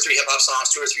the two or three hip hop songs,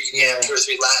 two or three EDM, two or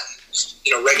three Latin,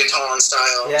 reggaeton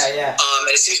style. And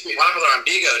it seems to be popular on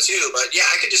Bigo too. But yeah,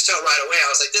 I could just tell right away.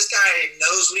 I was like, this guy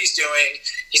knows what he's doing.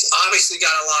 He's obviously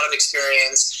got a lot of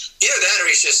experience. Either that or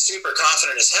he's just super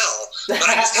confident as hell. But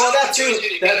I just well, that too.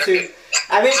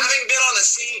 I mean, having been on the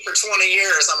scene for 20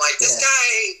 years, I'm like, this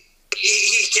guy.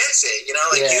 He gets it, you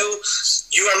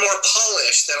are more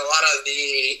polished than a lot of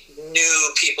the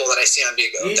new people that I see on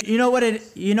Bigo.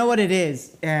 You know what it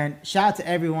is, and shout out to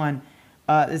everyone.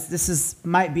 This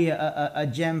might be a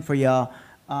gem for y'all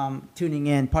tuning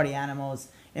in, Party Animals,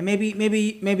 and maybe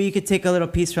you could take a little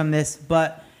piece from this.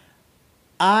 But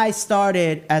I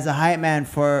started as a hype man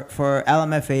for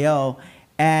LMFAO,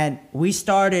 and we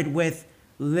started with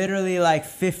literally like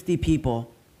 50 people.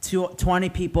 20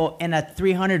 people in a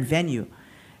 300 venue.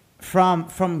 From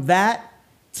that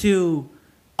to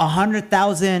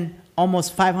 100,000,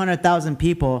 almost 500,000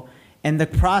 people, and the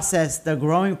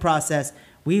growing process,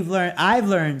 I've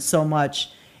learned so much.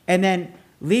 And then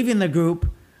leaving the group,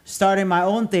 starting my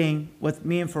own thing with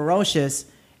me and Ferocious,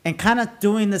 and kind of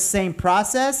doing the same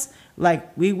process.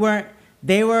 Like they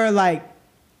were like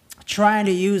trying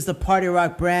to use the Party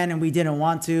Rock brand, and we didn't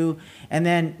want to. And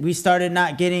then we started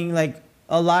not getting like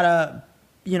a lot of,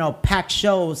 packed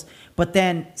shows, but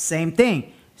then same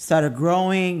thing, started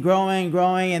growing,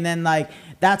 and then like,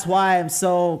 that's why I'm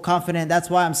so confident. That's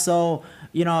why I'm so,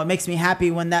 it makes me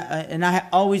happy when that, and I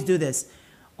always do this.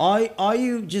 All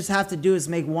you just have to do is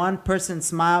make one person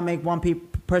smile, make one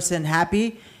person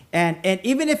happy, and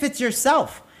even if it's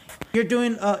yourself, you're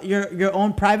doing your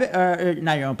own private, or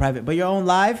not your own private, but your own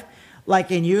live.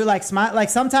 Like, and you like smile, like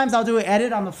sometimes I'll do an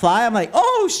edit on the fly. I'm like,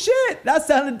 oh shit, that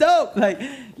sounded dope. Like,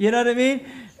 you know what I mean?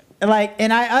 Like,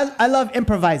 and I love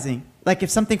improvising. Like if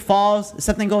something falls, if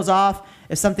something goes off,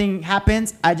 if something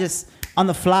happens, I just on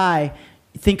the fly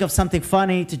think of something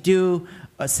funny to do,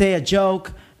 say a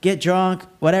joke, get drunk,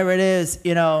 whatever it is,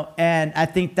 and I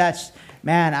think that's,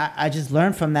 man, I just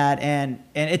learned from that. And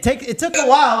it took a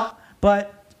while,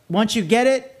 but once you get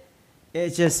it,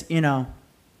 it's just,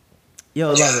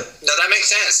 You'll love it. No, that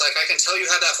makes sense. Like I can tell you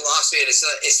have that philosophy. And it's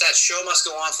that show must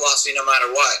go on philosophy no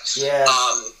matter what. Yeah.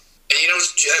 And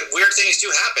weird things do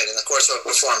happen in the course of a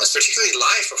performance, particularly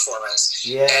live performance.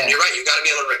 Yeah. And you're right. You've got to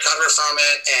be able to recover from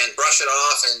it and brush it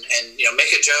off and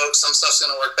make a joke. Some stuff's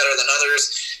going to work better than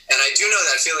others. And I do know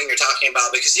that feeling you're talking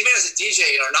about because even as a DJ,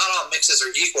 not all mixes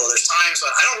are equal. There's times when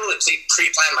I don't really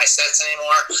pre-plan my sets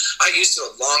anymore. I used to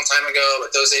a long time ago,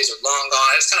 but those days are long gone.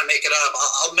 I just kind of make it up.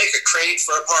 I'll make a crate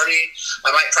for a party.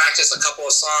 I might practice a couple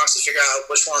of songs to figure out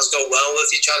which ones go well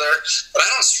with each other. But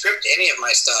I don't script any of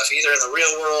my stuff, either in the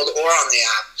real world or on the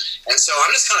app. And so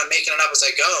I'm just kind of making it up as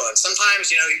I go. And sometimes,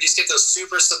 you just get those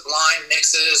super sublime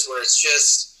mixes where it's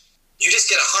just, you just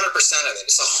get 100% of it.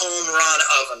 It's a home run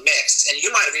of a mix. And you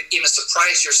might have even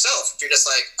surprised yourself if you're just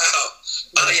like,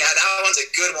 oh yeah, that one's a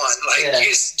good one. Like,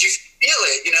 you feel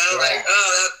it, like,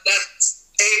 that's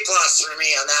A+ for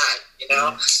me on that,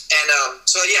 And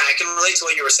so, yeah, I can relate to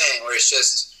what you were saying, where it's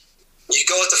just, you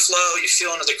go with the flow, you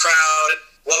feel into the crowd,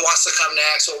 what wants to come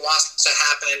next, what wants to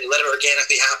happen, you let it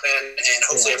organically happen, and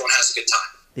hopefully everyone has a good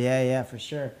time. Yeah, for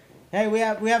sure. Hey, we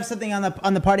have something on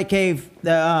the Party Cave,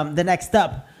 the next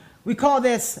up. We call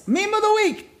this Meme of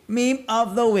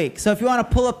the Week. So if you want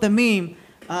to pull up the meme.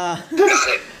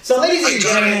 So ladies and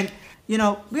gentlemen,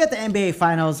 we got the NBA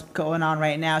Finals going on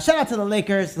right now. Shout out to the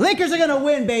Lakers. Lakers are going to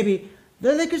win, baby.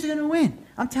 The Lakers are going to win.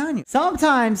 I'm telling you.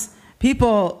 Sometimes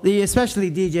people, especially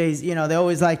DJs, they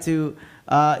always like to,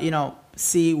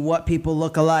 see what people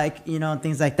look alike, and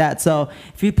things like that. So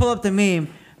if you pull up the meme,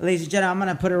 ladies and gentlemen, I'm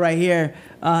going to put it right here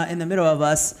in the middle of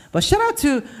us. But shout out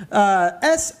to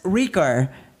S.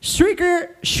 Streaker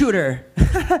Shooter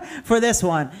for this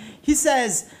one. He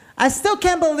says, I still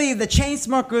can't believe the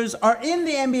Chainsmokers are in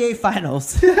the NBA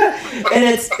Finals.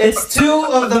 And it's two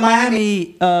of the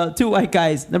Miami, two white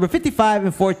guys, number 55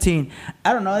 and 14.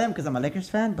 I don't know them because I'm a Lakers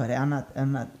fan, but I'm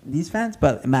not these fans,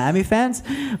 but Miami fans.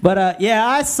 But yeah,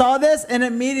 I saw this and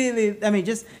immediately,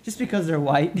 just because they're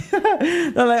white,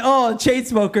 they're like, oh,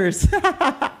 Chainsmokers.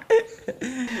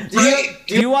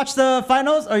 Do you watch the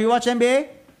finals or you watch NBA?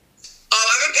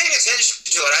 I've been paying attention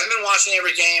to it. I've been watching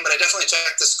every game, but I definitely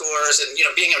check the scores. And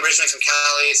being originally from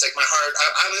Cali, it's like my heart.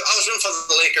 I was rooting for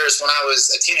the Lakers when I was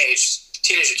a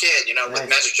teenager kid. Nice. With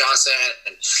Magic Johnson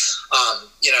and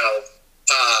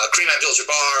Kareem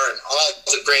Abdul-Jabbar and all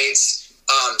the greats.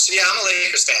 So yeah, I'm a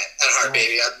Lakers fan at heart,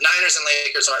 baby. Niners and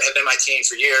Lakers have been my team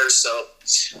for years. So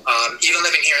even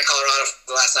living here in Colorado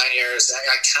for the last 9 years,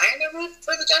 I kind of root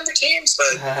for the Denver teams,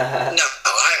 but no,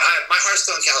 my heart's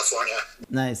still in California.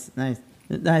 Nice.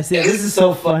 Yeah, this is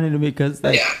so funny to me because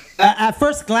at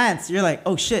first glance you're like,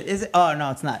 oh shit, is it? Oh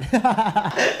no, it's not. It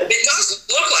does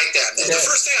look like that. The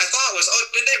first thing I thought was, oh,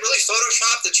 did they really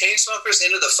Photoshop the Chainsmokers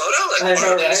into the photo? Like,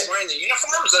 are they just wearing the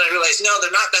uniforms? Then I realized, no,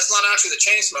 they're not. That's not actually the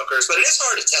Chainsmokers, but it is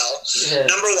hard to tell. Yeah.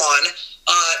 Number one.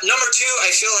 Number two,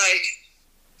 I feel like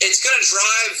it's going to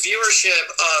drive viewership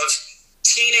of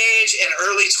teenage and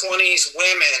early 20s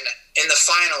women in the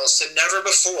finals to never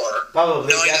before,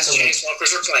 knowing that the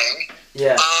Chainsmokers are playing.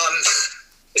 Yeah.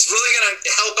 It's really going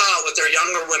to help out with their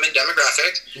younger women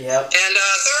demographic. Yep. And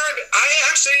third,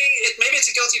 maybe it's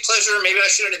a guilty pleasure. Maybe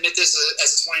I shouldn't admit this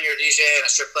as a 20-year DJ and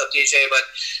a strip club DJ, but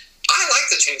I like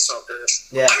the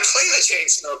Chainsmokers. Yeah. I play the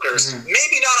Chainsmokers. Mm-hmm.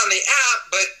 Maybe not on the app,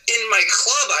 but in my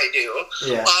club I do.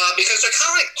 Yeah. Because they're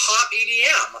kind of like pop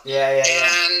EDM. Yeah.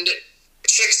 And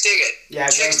chicks dig it. Yeah,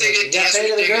 chicks dig it. Dancers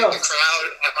dig it. The crowd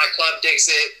at my club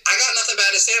digs it. I got nothing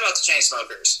bad to say about the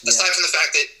Chainsmokers, aside from the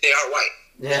fact that they are white.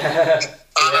 Yeah.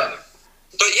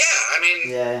 But yeah, I mean,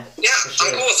 sure.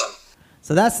 I'm cool with them.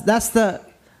 So that's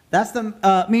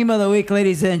the meme of the week,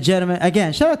 ladies and gentlemen.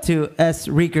 Again, shout out to S.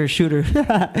 Reeker Shooter.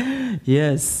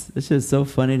 Yes, this is so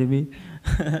funny to me.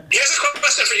 Here's a quick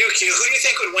question for you, Q. Who do you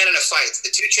think would win in a fight? The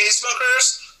two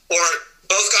Chainsmokers or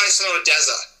both guys from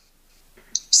ODESZA?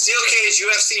 Steel cage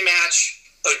UFC match.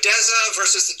 ODESZA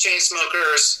versus the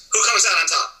Chainsmokers. Who comes out on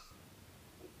top?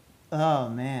 Oh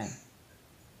man.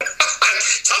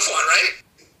 Tough one, right?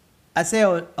 I say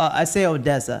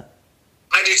ODESZA.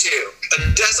 I do too.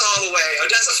 ODESZA all the way.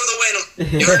 ODESZA for the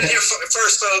win. You heard it here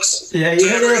first, folks. Yeah, you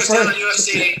heard it first.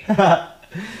 UFC.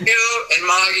 You and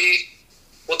Moggy.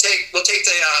 We'll take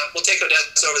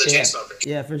ODESZA over the Chainsmokers.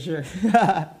 Yeah, for sure.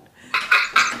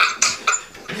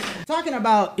 Talking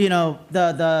about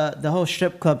the whole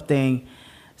strip club thing.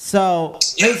 So,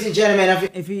 ladies and gentlemen,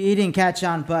 if you didn't catch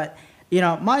on, but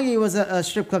Moggy was a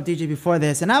strip club DJ before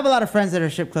this, and I have a lot of friends that are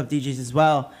strip club DJs as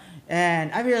well,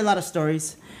 and I've heard a lot of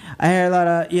stories. I hear a lot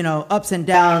of ups and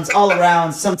downs all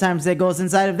around. Sometimes that goes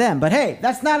inside of them, but hey,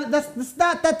 that's not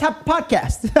that type of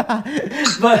podcast.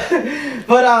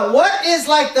 but what is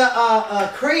like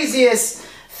the craziest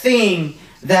thing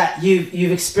that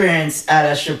you've experienced at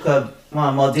a strip club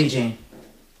while DJing?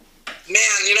 Man,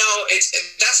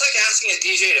 that's like asking a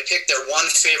DJ to pick their one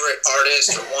favorite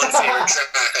artist or one favorite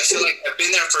track. I feel like I've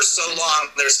been there for so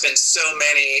long. There's been so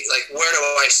many. Like, where do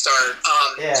I start?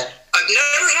 I've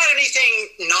never had anything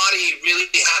naughty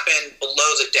really happen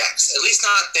below the decks. At least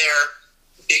not there,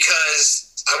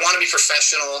 because I want to be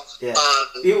professional. Yeah.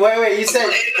 Wait.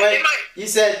 You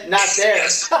said not there.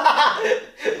 Yes. Not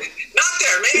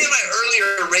there. Maybe in my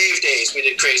earlier rave days, we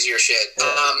did crazier shit.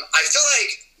 Yeah. I feel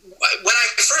like when I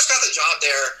first got the job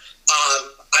there,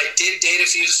 I did date a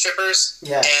few strippers,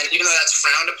 and even though that's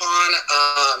frowned upon,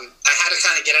 I had to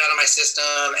kind of get it out of my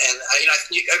system. And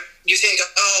you think,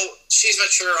 oh, she's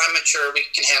mature, I'm mature, we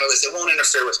can handle this. It won't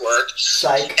interfere with work.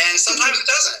 Right. And sometimes it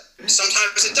doesn't.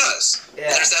 Sometimes it does.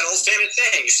 Yeah. There's that old famous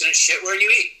saying, you shouldn't shit where you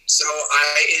eat. So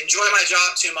I enjoy my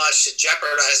job too much to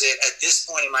jeopardize it at this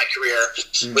point in my career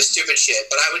with stupid shit.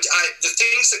 But the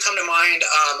things that come to mind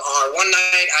are, one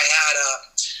night I had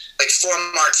like 4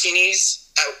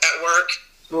 martinis at work.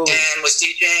 Ooh. And was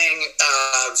DJing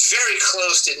very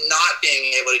close to not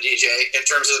being able to DJ in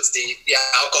terms of the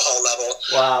alcohol level.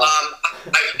 Wow.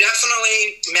 I've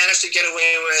definitely managed to get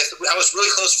away with. I was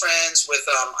really close friends with.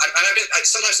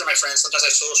 Sometimes they're my friends. Sometimes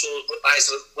I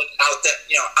socialize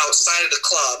outside of the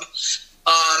club.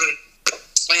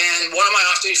 And one of my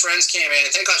off-duty friends came in,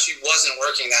 and thank God she wasn't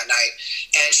working that night.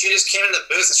 And she just came into the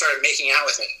booth and started making out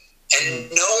with me. And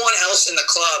no one else in the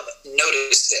club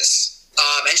noticed this.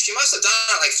 And she must have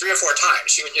done it like 3 or 4 times.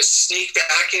 She would just sneak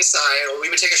back inside, or we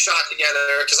would take a shot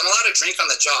together, because I'm allowed to drink on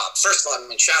the job. First of all,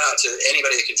 shout out to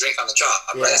anybody that can drink on the job.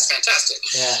 Yeah. Right? That's fantastic.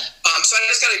 Yeah. So I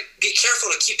just got to be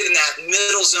careful to keep it in that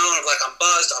middle zone of like, I'm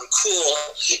buzzed, I'm cool,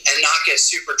 and not get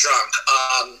super drunk.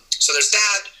 So there's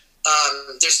that.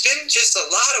 There's been just a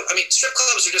lot of, strip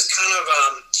clubs are just kind of,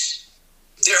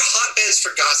 they're hotbeds for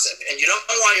gossip, and you don't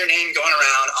want your name going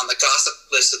around on the gossip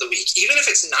list of the week. Even if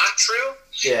it's not true,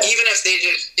 even if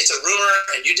it's a rumor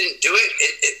and you didn't do it,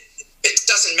 it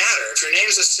doesn't matter. If your name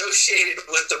is associated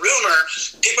with the rumor,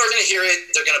 people are going to hear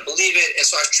it, they're going to believe it. And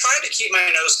so I've tried to keep my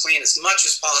nose clean as much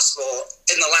as possible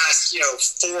in the last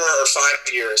 4 or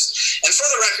 5 years. And for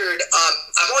the record,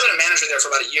 I've only been a manager there for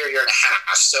about a year and a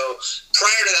half. So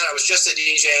prior to that, I was just a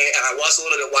DJ, and I was a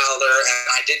little bit wilder, and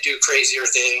I did do crazier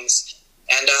things.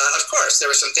 And of course, there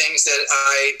were some things that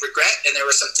I regret, and there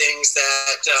were some things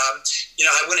that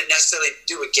I wouldn't necessarily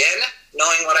do again,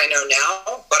 knowing what I know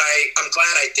now. But I'm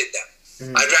glad I did them.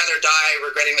 Mm-hmm. I'd rather die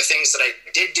regretting the things that I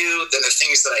did do than the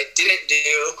things that I didn't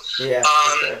do. Yeah.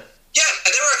 Yeah,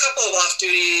 and there were a couple of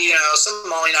off-duty, some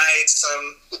Molly nights,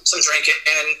 some drinking,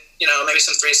 maybe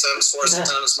some threesomes,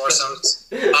 foursomes, moresomes.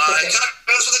 It kind of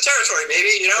goes with the territory,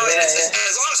 baby.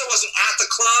 As long as it wasn't at the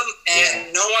club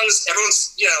and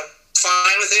everyone's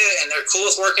fine with it and they're cool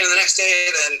with working the next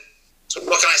day, then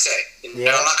what can I say? I'm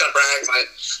not going to brag, but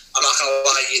I'm not going to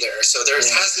lie either. So there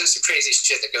has been some crazy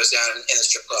shit that goes down in the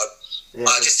strip club.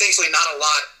 Yeah. Just thankfully not a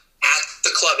lot at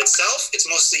the club itself. It's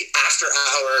mostly after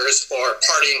hours or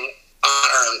partying on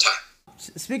our own time.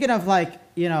 Speaking of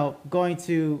going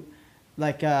to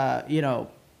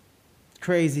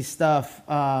crazy stuff,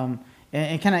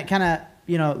 and kind of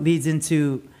leads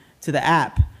into the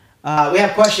app. We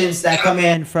have questions that come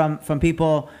in from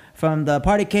people from the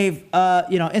Party Cave,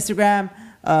 Instagram,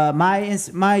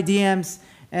 my DMs,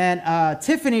 and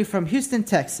Tiffany from Houston,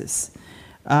 Texas.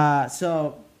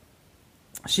 So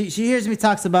she hears me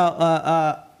talks about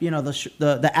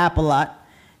the app a lot,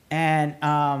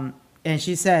 and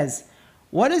she says,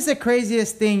 "What is the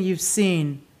craziest thing you've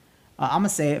seen?" I'm gonna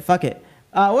say it. Fuck it.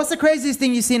 What's the craziest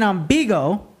thing you've seen on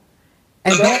Bigo?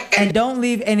 And don't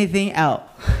leave anything out.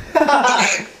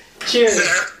 Cheers.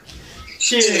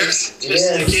 Cheers.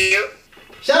 Thank you.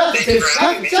 Shout out to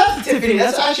Tiffany.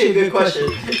 That's actually a good question.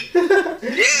 Yeah,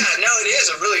 no, it is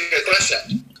a really good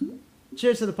question.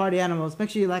 Cheers to the party animals. Make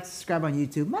sure you like, subscribe on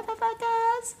YouTube,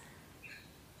 motherfuckers.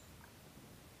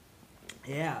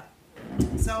 Yeah.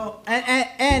 So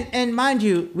and mind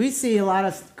you, we see a lot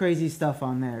of crazy stuff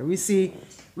on there. We see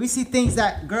things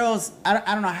that girls I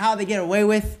don't know how they get away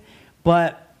with,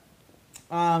 but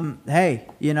hey,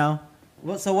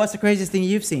 So what's the craziest thing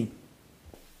you've seen?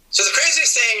 So the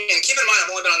craziest thing, and keep in mind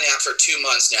I've only been on the app for 2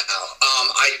 months now.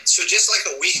 So just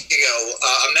like a week ago,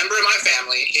 a member of my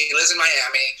family, he lives in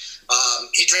Miami.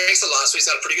 He drinks a lot, so he's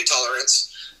got a pretty good tolerance.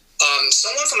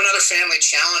 Someone from another family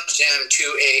challenged him to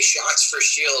a Shots for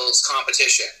Shields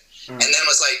competition. And then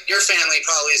was like, your family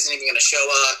probably isn't even going to show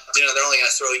up. They're only going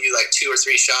to throw you like 2 or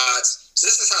 3 shots. So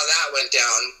this is how that went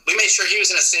down. We made sure he was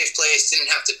in a safe place,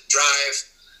 didn't have to drive.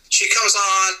 She comes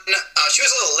on. She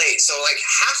was a little late, so like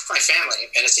half my family,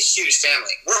 and it's a huge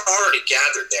family, we're already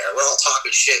gathered there. We're all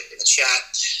talking shit in the chat.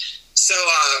 So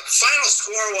final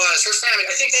score was her family.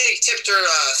 I think they tipped her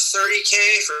 $30K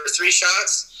for 3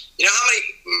 shots. You know how many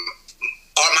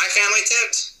my family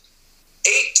tipped?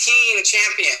 18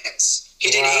 champions. He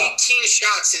did 18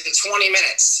 shots in 20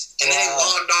 minutes, and then he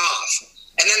logged off.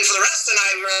 And then for the rest of the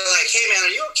night, we were like, hey, man,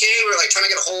 are you okay? We were like trying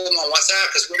to get a hold of him on WhatsApp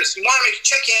because we want to make you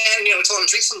check in. We told him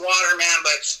drink some water, man.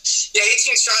 But yeah,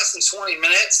 18 shots in 20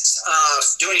 minutes,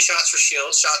 doing Shots for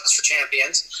Shields, Shots for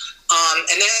Champions.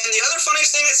 And then the other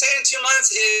funniest thing I say in 2 months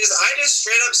is I just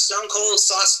straight up stone cold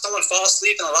saw someone fall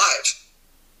asleep in the live.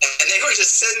 And they were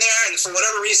just sitting there, and for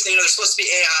whatever reason, there's supposed to be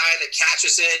AI that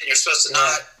catches it, and you're supposed to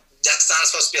not, that's not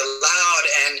supposed to be allowed.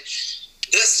 And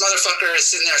this motherfucker is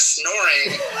sitting there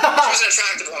snoring. She was an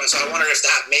attractive woman, so I wonder if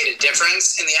that made a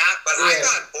difference in the app. But I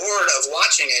got bored of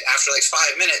watching it after like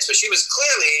 5 minutes. But she had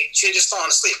just fallen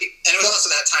asleep, and it was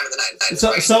also that time of the night.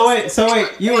 So wait,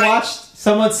 you watched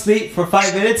someone sleep for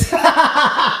 5 minutes? Well,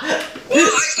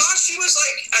 I thought she was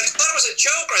like, I thought it was a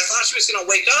joke, or I thought she was gonna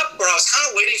wake up, or I was kind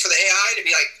of waiting for the AI to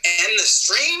be like end the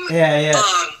stream. Yeah.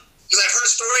 Because I've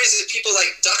heard stories of people like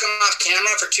ducking off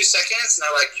camera for 2 seconds, and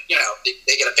they're like,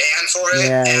 they get a ban for it.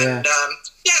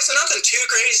 So nothing too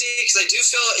crazy, because I do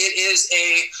feel it is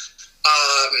a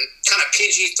kind of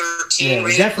PG-13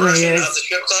 rated version of the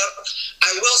strip club.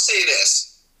 I will say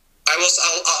this.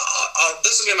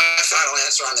 This will be my final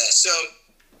answer on this. So,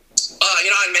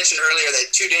 I mentioned earlier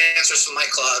that 2 dancers from my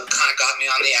club kind of got me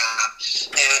on the app,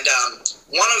 and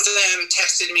one of them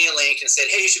texted me a link and said,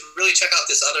 "Hey, you should really check out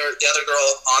the other girl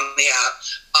on the app.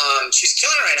 She's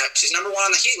killing it right now. She's #1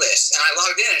 on the heat list." And I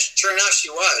logged in, and sure enough, she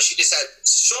was. She just had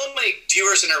so many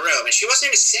viewers in her room, and she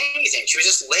wasn't even saying anything. She was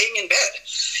just laying in bed.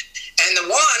 And the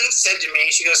one said to me,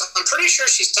 she goes, "I'm pretty sure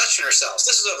she's touching herself."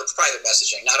 This is over private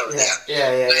messaging, not over the app. Yeah.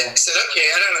 I said, "Okay,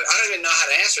 I don't even know how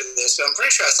to answer this, but I'm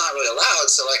pretty sure that's not really allowed.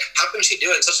 So, like, how can she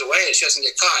do it in such a way that she doesn't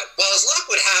get caught?" Well, as luck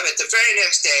would have it, the very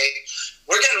next day,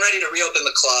 we're getting ready to reopen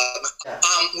the club.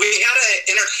 We had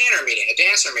an entertainer meeting, a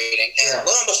dancer meeting, and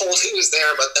lo and behold, who was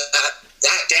there but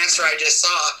that dancer I just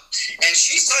saw? And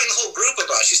she's telling the whole group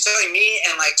about it. She's telling me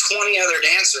and like 20 other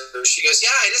dancers. She goes,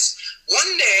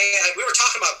 one day, we were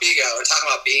talking about Bigo, and talking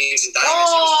about beans and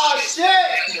diamonds. Oh,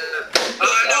 shit! No,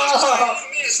 I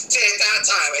didn't mean to say it that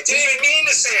time. I didn't even mean to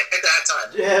to say it at that time.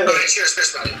 Yeah. All right, cheers,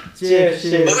 Chris, buddy. Cheers,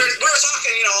 cheers. But we were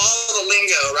talking, all the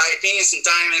lingo, right? Beans and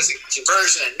diamonds and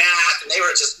conversion and math, and we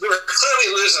were clearly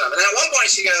losing them. And then at one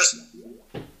point she goes,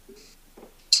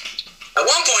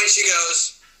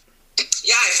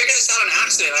 yeah, I figured this out on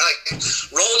accident. I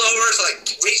rolled over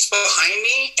to reach behind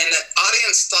me, and the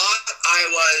audience thought I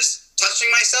was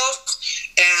touching myself,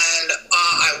 and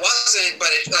I wasn't, but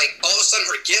it all of a sudden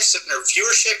her gifts and her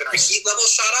viewership and her heat level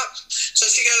shot up. So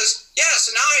she goes, yeah,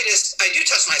 so now I do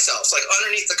touch myself,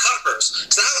 underneath the covers.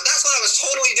 So that's what I was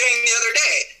totally doing the other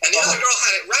day, and the other girl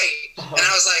had it right, and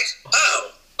I was like,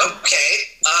 oh,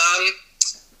 okay,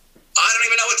 I don't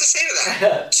even know what to say to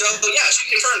that. So yeah, she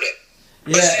confirmed it.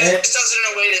 But she just does it in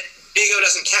a way that Bigo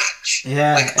doesn't catch,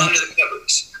 under the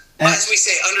covers. As we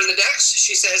say, under the decks,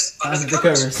 she says under the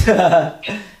covers.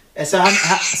 So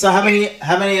how many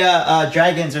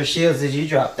dragons or shields did you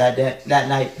drop that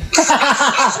night?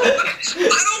 I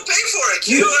don't pay for it,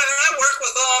 Q, and I work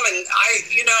with them, and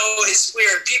it's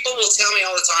weird. People will tell me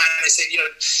all the time, and they say,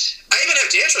 I even have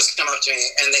dancers come up to me,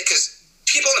 and because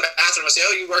people in the bathroom will say,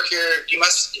 oh, you work here, you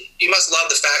must love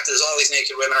the fact that there's all these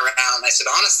naked women around. And I said,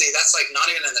 honestly, that's not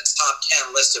even in the top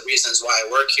 10 list of reasons why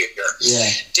I work here. Yeah.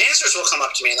 Dancers will come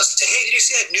up to me and they'll say, hey, did you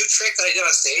see that new trick that I did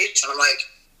on stage? And I'm like,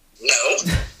 no.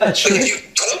 But if you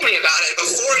told me about it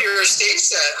before your stage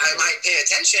set, I might pay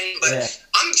attention. But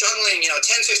I'm juggling, 10,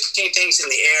 15 things in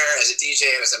the air as a DJ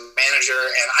and as a manager.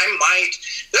 And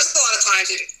there's a lot of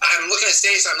times I'm looking at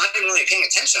stage, I'm not even really paying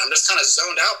attention. I'm just kind of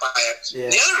zoned out by it.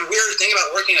 Yeah. The other weird thing about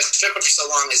working as a stripper for so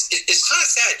long is it's kind of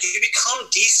sad. You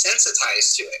become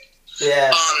desensitized to it.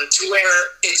 Yeah. To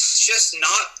where it's just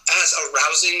not as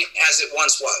arousing as it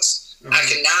once was. Mm-hmm. I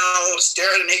can now stare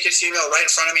at a naked female right in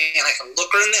front of me, and I can look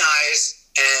her in the eyes,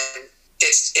 and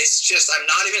it's just I'm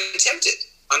not even tempted.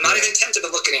 I'm not even tempted to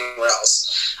look anywhere else.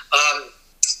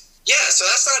 So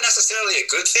that's not necessarily a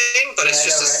good thing, but it's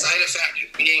just a side effect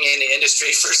of being in the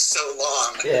industry for so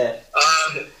long. Yeah.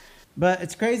 But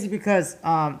it's crazy because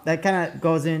that kind of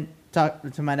goes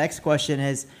to my next question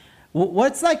is,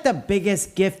 what's the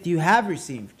biggest gift you have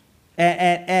received?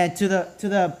 And to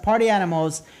the party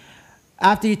animals,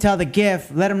 after you tell the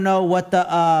gift, let them know what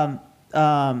the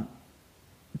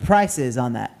price is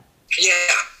on that. Yeah.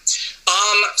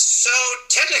 So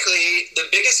technically, the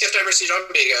biggest gift I've received on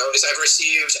Bigo is I've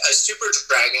received a Super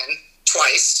Dragon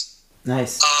twice.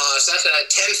 Nice. So that's a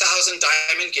 10,000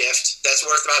 diamond gift that's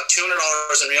worth about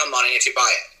 $200 in real money if you buy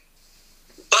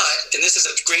it. But, and this is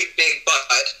a great big but,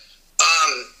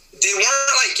 they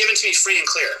weren't given to me free and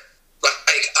clear.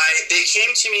 They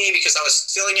came to me because I was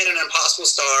filling in an Impossible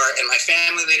Star, and my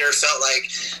family leader felt like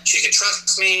she could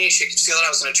trust me. She could feel that I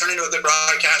was going to turn into a good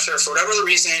broadcaster. For whatever the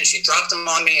reason, she dropped them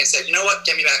on me and said, you know what,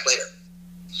 get me back later.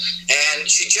 And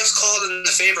she just called in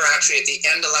the favor actually at the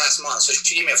end of last month. So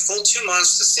she gave me a full 2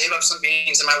 months to save up some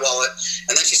beans in my wallet.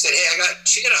 And then she said, hey,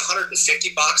 she got $150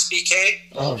 BK.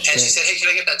 Oh, shit. And she said, hey,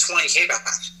 can I get that 20K back?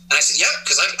 And I said, yep,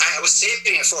 because I was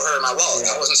saving it for her in my wallet.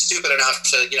 I wasn't stupid enough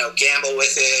to, gamble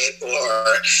with it or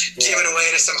give it away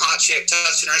to some hot chick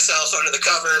touching herself under the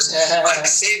covers. I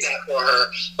saved that for her.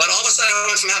 But all of a sudden, I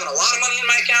went from having a lot of money in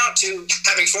my account to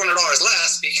having $400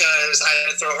 less because I had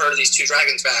to throw her these two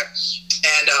dragons back.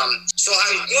 And so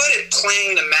I'm good at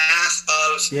playing the math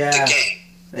of the game.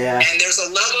 Yeah. And there's a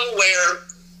level where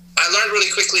I learned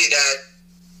really quickly that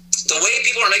the way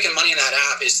people are making money in that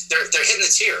app is they're hitting the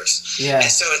tiers. Yeah.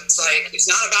 And so it's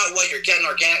not about what you're getting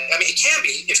organic. I mean, it can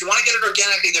be. If you want to get it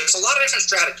organically, there's a lot of different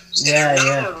strategies. And none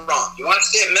of them are wrong. You want to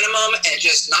stay at minimum and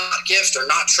just not gift or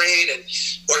not trade and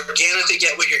organically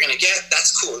get what you're going to get,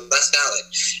 that's cool. That's valid.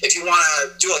 If you want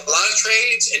to do a lot of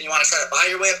trades and you want to try to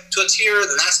buy your way up to a tier,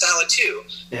 then that's valid too.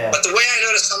 Yeah. But the way I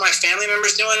notice some of my family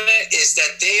members doing it is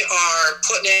that they are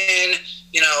putting in,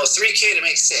 3K to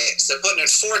make 6. They're putting in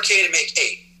 4K to make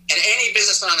 8. And any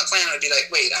businessman on the planet would be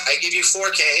like, wait, I give you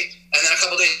 4K, and then a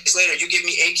couple days later, you give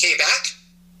me 8K back?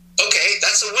 Okay,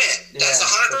 that's a win. That's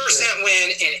 100%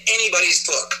 win in anybody's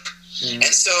book. Mm.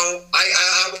 And so I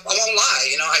won't lie.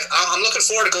 I'm looking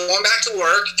forward to going back to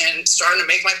work and starting to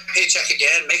make my paycheck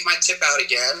again, make my tip out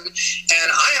again. And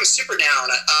I am super down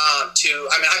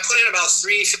I put in about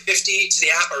 $350 to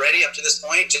the app already up to this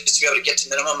point, just to be able to get to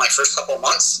minimum my first couple of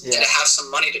months and to have some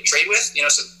money to trade with,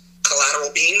 some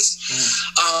collateral beans.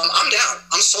 I'm down.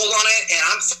 I'm sold on it, and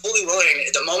I'm fully willing.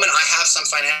 The moment I have some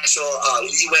financial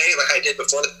leeway, like I did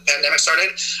before the pandemic started,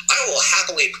 I will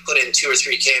happily put in 2 or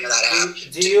 3K into that app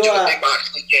do a big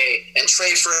box 3K and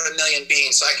trade for $1 million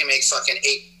beans so I can make fucking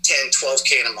 8, 10,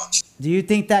 12K in a month. Do you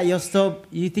think that you'll still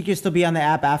be on the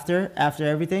app after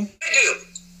everything? I do.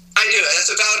 do.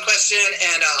 That's a valid question,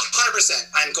 and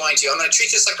 100%. I'm going to treat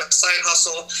this like a side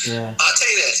hustle. Yeah. I'll tell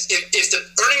you this: if the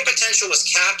earning potential was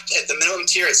capped at the minimum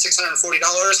tier at $640,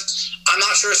 I'm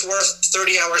not sure it's worth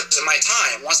 30 hours of my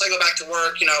time. Once I go back to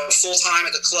work, full time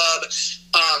at the club,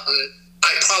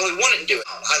 I probably wouldn't do it.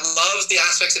 I love the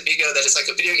aspects of Bigo that it's like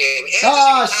a video game. And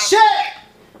Oh shit!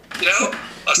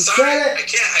 I'm sorry, I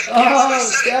can't.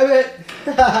 Damn it!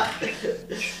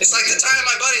 It's like the time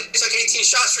my buddy took 18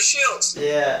 shots for Shields.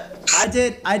 Yeah. I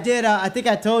did. I think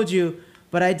I told you,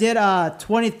 but I did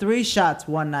 23 shots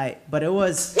one night. But it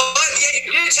was. What? Yeah,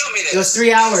 you did tell me this. It was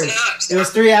 3 hours. It was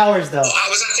 3 hours though. Oh, I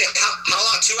was gonna say how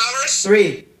long? 2 hours?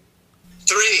 3.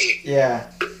 3. Yeah.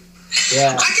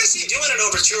 Yeah. I can see doing it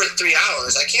over 2 or 3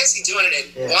 hours. I can't see doing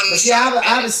it in one. But see, I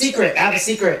have a secret.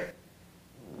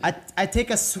 I take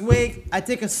a swig. I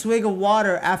take a swig of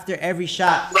water after every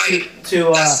shot. Right.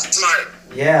 That's smart.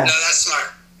 Yeah. No, that's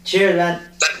smart. Cheers, man.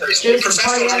 Cheers to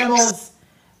Party Animals.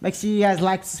 Make sure you guys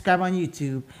like, subscribe on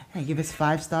YouTube, and give us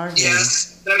 5 stars.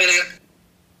 Yes. It's been a minute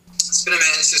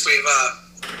since we've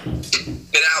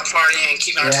been out partying and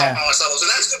keeping our tolerance levels. And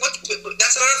that's good.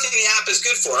 That's another thing the app is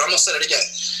good for. I almost said it again.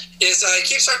 Is it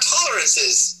keeps our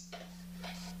tolerances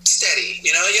steady.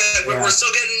 We're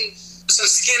still getting some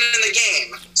skin in the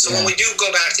game. So when we do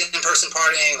go back to in-person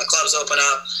partying, the clubs open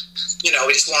up,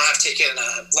 we just won't have taken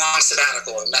a long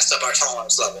sabbatical and messed up our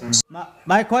tolerance level.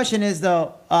 My question is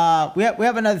though, we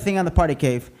have another thing on the Party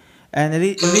Cave, and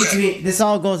it leads me. This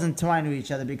all goes entwined with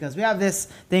each other because we have this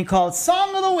thing called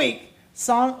Song of the Week.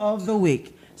 Song of the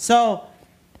Week. So,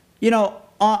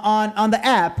 on the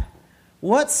app,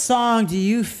 what song do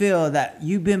you feel that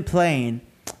you've been playing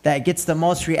that gets the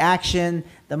most reaction,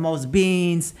 the most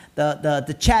beans,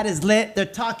 the chat is lit, they're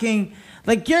talking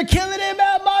like you're killing it,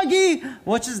 Mad Monkey?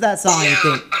 Which is that song you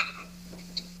think?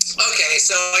 Okay,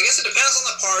 so I guess it depends on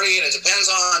the party, and it depends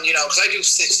on, because I do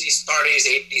 60s parties,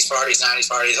 80s parties, 90s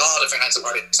parties, all different kinds of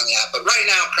parties on the app. But right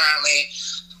now, currently,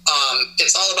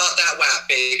 it's all about that WAP,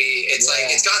 baby. It's like,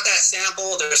 it's got that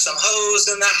sample. There's some hoes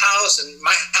in that house, and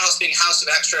my house being House of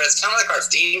Extra, it's kind of like our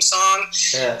theme song.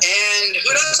 Yeah. And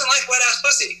who doesn't like wet-ass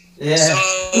pussy? Yeah. So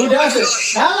who doesn't?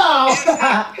 Hello!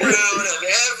 I'm proud of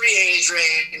every age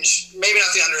range, maybe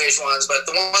not the underage ones, but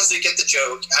the ones that get the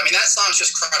joke. I mean, that song's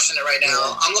just crushing it right now.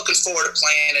 Yeah. I'm looking forward to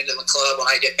playing it in the club when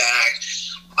I get back.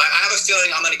 I have a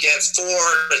feeling I'm going to get 4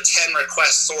 to 10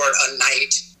 requests for it a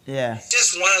night. Yeah.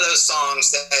 Just one of those songs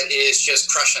that is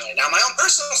just crushing it. Now, my own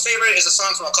personal favorite is a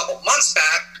song from a couple months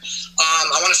back.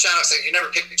 I want to shout out, because you never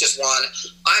pick just one.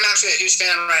 I'm actually a huge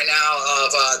fan right now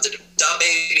of the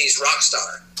Babies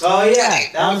Rockstar. Oh,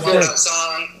 yeah. That was good.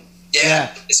 Song.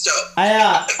 Yeah, it's dope.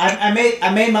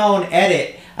 I made my own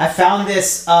edit. I found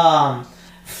this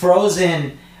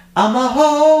Frozen, I'm a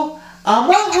hoe.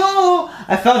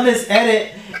 I found this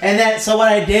edit, and then, so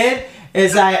what I did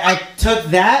is I took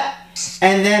that,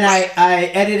 and then I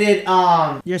edited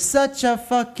You're such a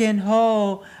fucking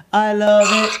hoe, I love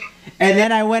it. And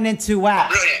then I went into WAP.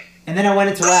 Brilliant.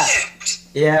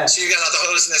 Yeah. So you got all the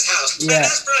hoes in this house. Yeah. Man,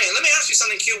 that's brilliant. Let me ask you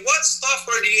something, Q. What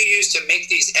software do you use to make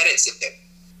these edits in?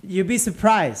 You'd be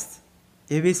surprised.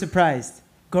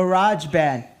 GarageBand.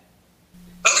 Okay.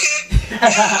 Yeah,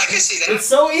 I can see that. It's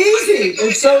so easy. Yeah,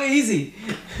 because all you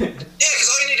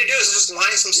need to do is just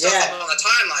line some stuff up on the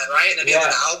timeline, right? And then be able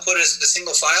to output as a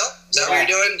single file. Is that what you're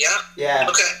doing? Yeah. Yeah.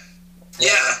 Okay.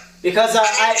 Yeah. Because it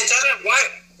doesn't.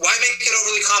 Why make it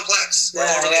overly complex or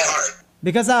overly hard?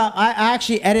 Because I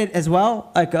actually edit as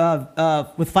well, like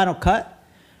with Final Cut.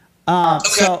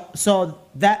 So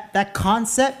that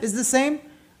concept is the same,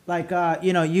 like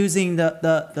using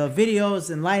the videos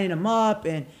and lining them up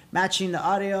and matching the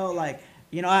audio. Like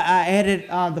I edit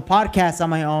the podcast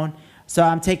on my own, so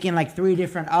I'm taking like 3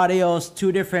 different audios,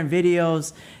 2 different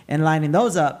videos, and lining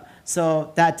those up.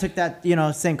 So that took that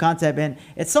same concept, and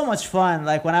it's so much fun.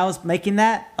 Like when I was making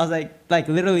that, I was like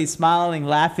literally smiling,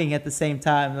 laughing at the same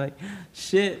time. Like,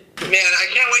 shit. Man, I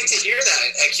can't wait to hear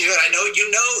that, Q. And I know you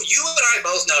and I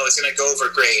both know it's gonna go over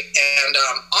great. And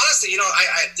honestly, a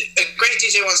great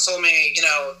DJ once told me, and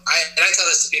I tell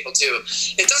this to people too.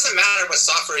 It doesn't matter what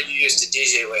software you use to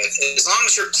DJ with, as long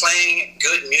as you're playing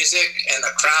good music and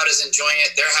the crowd is enjoying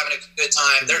it, they're having a good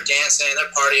time, they're dancing,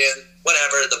 they're partying,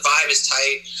 whatever. The vibe is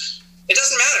tight. It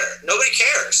doesn't matter. Nobody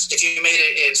cares if you made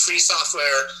it in free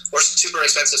software or super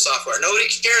expensive software. Nobody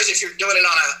cares if you're doing it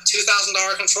on a $2,000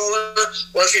 controller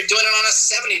or if you're doing it on a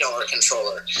 $70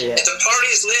 controller. Yeah. If the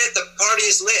party is lit, the party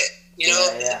is lit.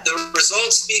 The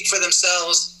results speak for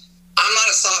themselves. I'm not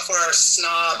a software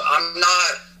snob. I'm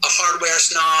not a hardware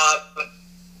snob.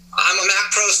 I'm a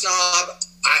Mac Pro snob.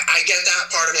 I get that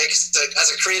part of it because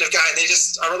as a creative guy, they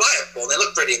just are reliable. They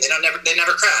look pretty and they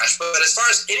never crash. But as far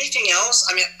as anything else,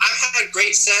 I mean, I've had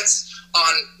great sets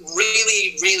on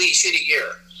really, really shitty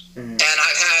gear. And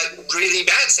I've had really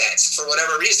bad sets for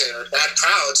whatever reason, or bad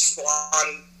crowds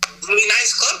on really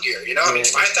nice club gear. You know, I mean,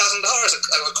 $5,000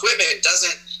 of equipment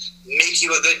doesn't make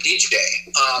you a good DJ.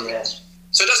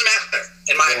 So it doesn't matter,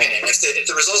 in my opinion. If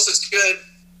the results is good,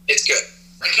 it's good.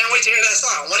 I can't wait to hear that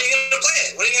song. When are you going to play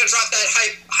it? When are you going to drop that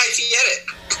hi-fi edit?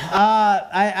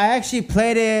 I actually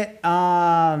played it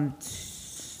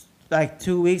like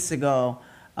 2 weeks ago.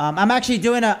 I'm actually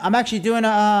doing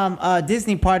a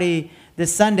Disney party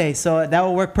this Sunday, so that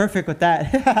will work perfect with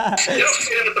that. You don't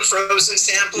fit into the Frozen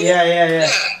sample. Yeah.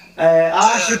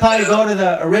 I'll actually probably go to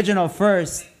the original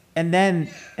first, and then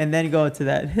go to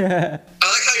that. I like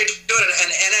how you're doing an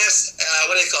NS.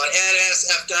 What do they call it?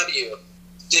 NSFW.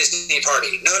 Disney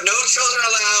party. No children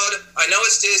allowed. I know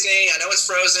it's Disney. I know it's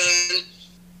Frozen.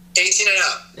 18 and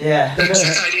up. Yeah.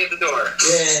 Check ID at the door.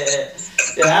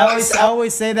 I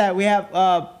always say that we have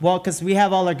because we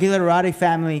have all our Gilarati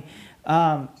family,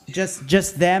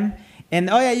 just them. And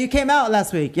you came out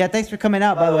last week. Yeah, thanks for coming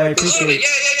out. By the way, I appreciate it. Yeah.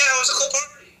 It was a cool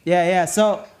party. Yeah.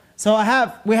 So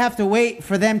we have to wait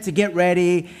for them to get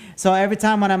ready. So every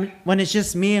time when it's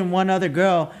just me and one other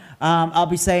girl, I'll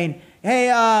be saying,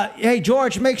 Hey,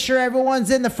 George, make sure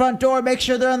everyone's in the front door. Make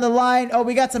sure they're on the line. Oh,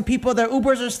 we got some people. Their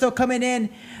Ubers are still coming in.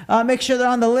 Make sure they're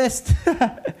on the list.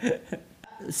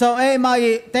 So, hey,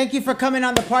 Maggie, thank you for coming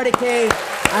on the Party Cave.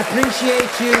 I appreciate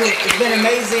you. It's been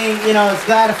amazing. You know, it's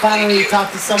glad to finally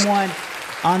talk to someone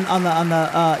on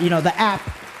the app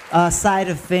side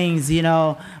of things. You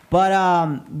know, but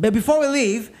before we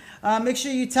leave. Make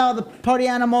sure you tell the party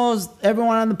animals,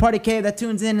 everyone on the Party Cave that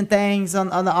tunes in and things on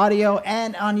the audio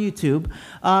and on YouTube.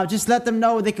 Just let them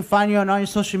know where they can find you on all your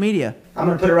social media. I'm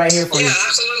going to put it right here for you. Yeah,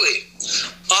 absolutely.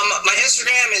 My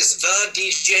Instagram is the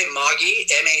DJ Moggy,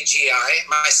 M-A-G-I.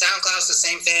 My SoundCloud's the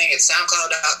same thing. It's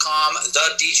soundcloud.com,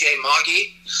 the DJ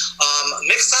Moggy.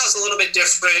 Mixcloud's a little bit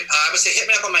different. I would say hit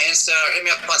me up on my Insta or hit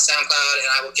me up on SoundCloud, and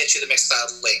I will get you the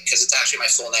Mixcloud link because it's actually my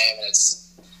full name, and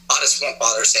I just won't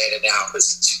bother saying it now.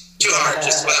 It's too hard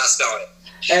just without spelling it.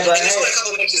 And there's only a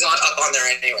couple mixes up on there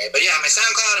anyway. But yeah, my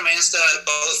SoundCloud and my Insta,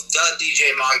 both the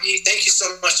DJ Moggy. Thank you so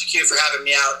much to Q for having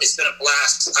me out. It's been a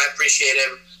blast. I appreciate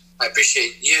him. I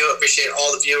appreciate you. I appreciate all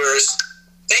the viewers.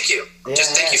 Thank you.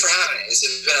 Thank you for having me. This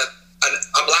has been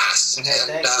a blast.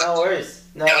 Okay, no worries.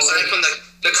 Aside from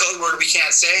the code word we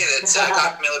can't say that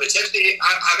got me a little bit tipsy,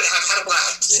 I've had a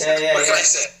blast. What can I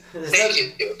say? Thank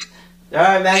you. All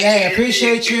right, man. Hey, I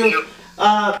appreciate you.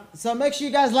 So make sure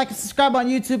you guys like and subscribe on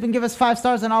YouTube and give us 5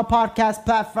 stars on all podcast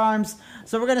platforms.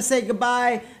 So we're going to say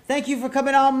goodbye. Thank you for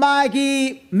coming on,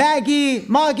 Maggie,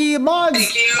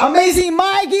 Moggs. Amazing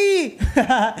Maggie.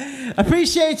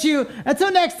 Appreciate you.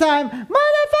 Until next time, motherfucker.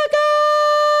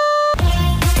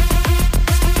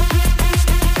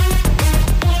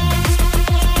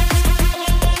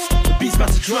 Beats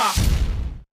about to drop.